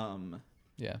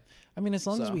 Yeah. I mean, as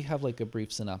long as So- we have like a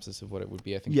brief synopsis of what it would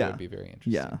be, I think Yeah. that would be very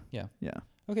interesting. Yeah. Yeah. Yeah.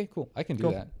 Okay, cool. I can do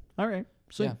Cool. that. All right.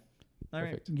 So Yeah. all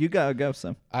right. Perfect. You gotta go.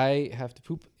 So I have to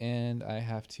poop and I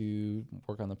have to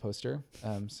work on the poster.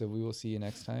 So we will see you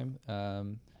next time.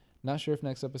 Not sure if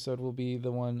next episode will be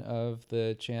the one of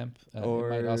the champ. It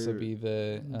might also Or be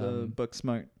the Book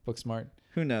Smart. Book Smart.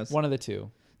 Who knows? One of the two.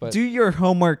 But Do your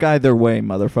homework either way,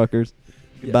 motherfuckers.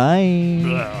 Yeah. Bye.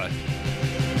 Blah.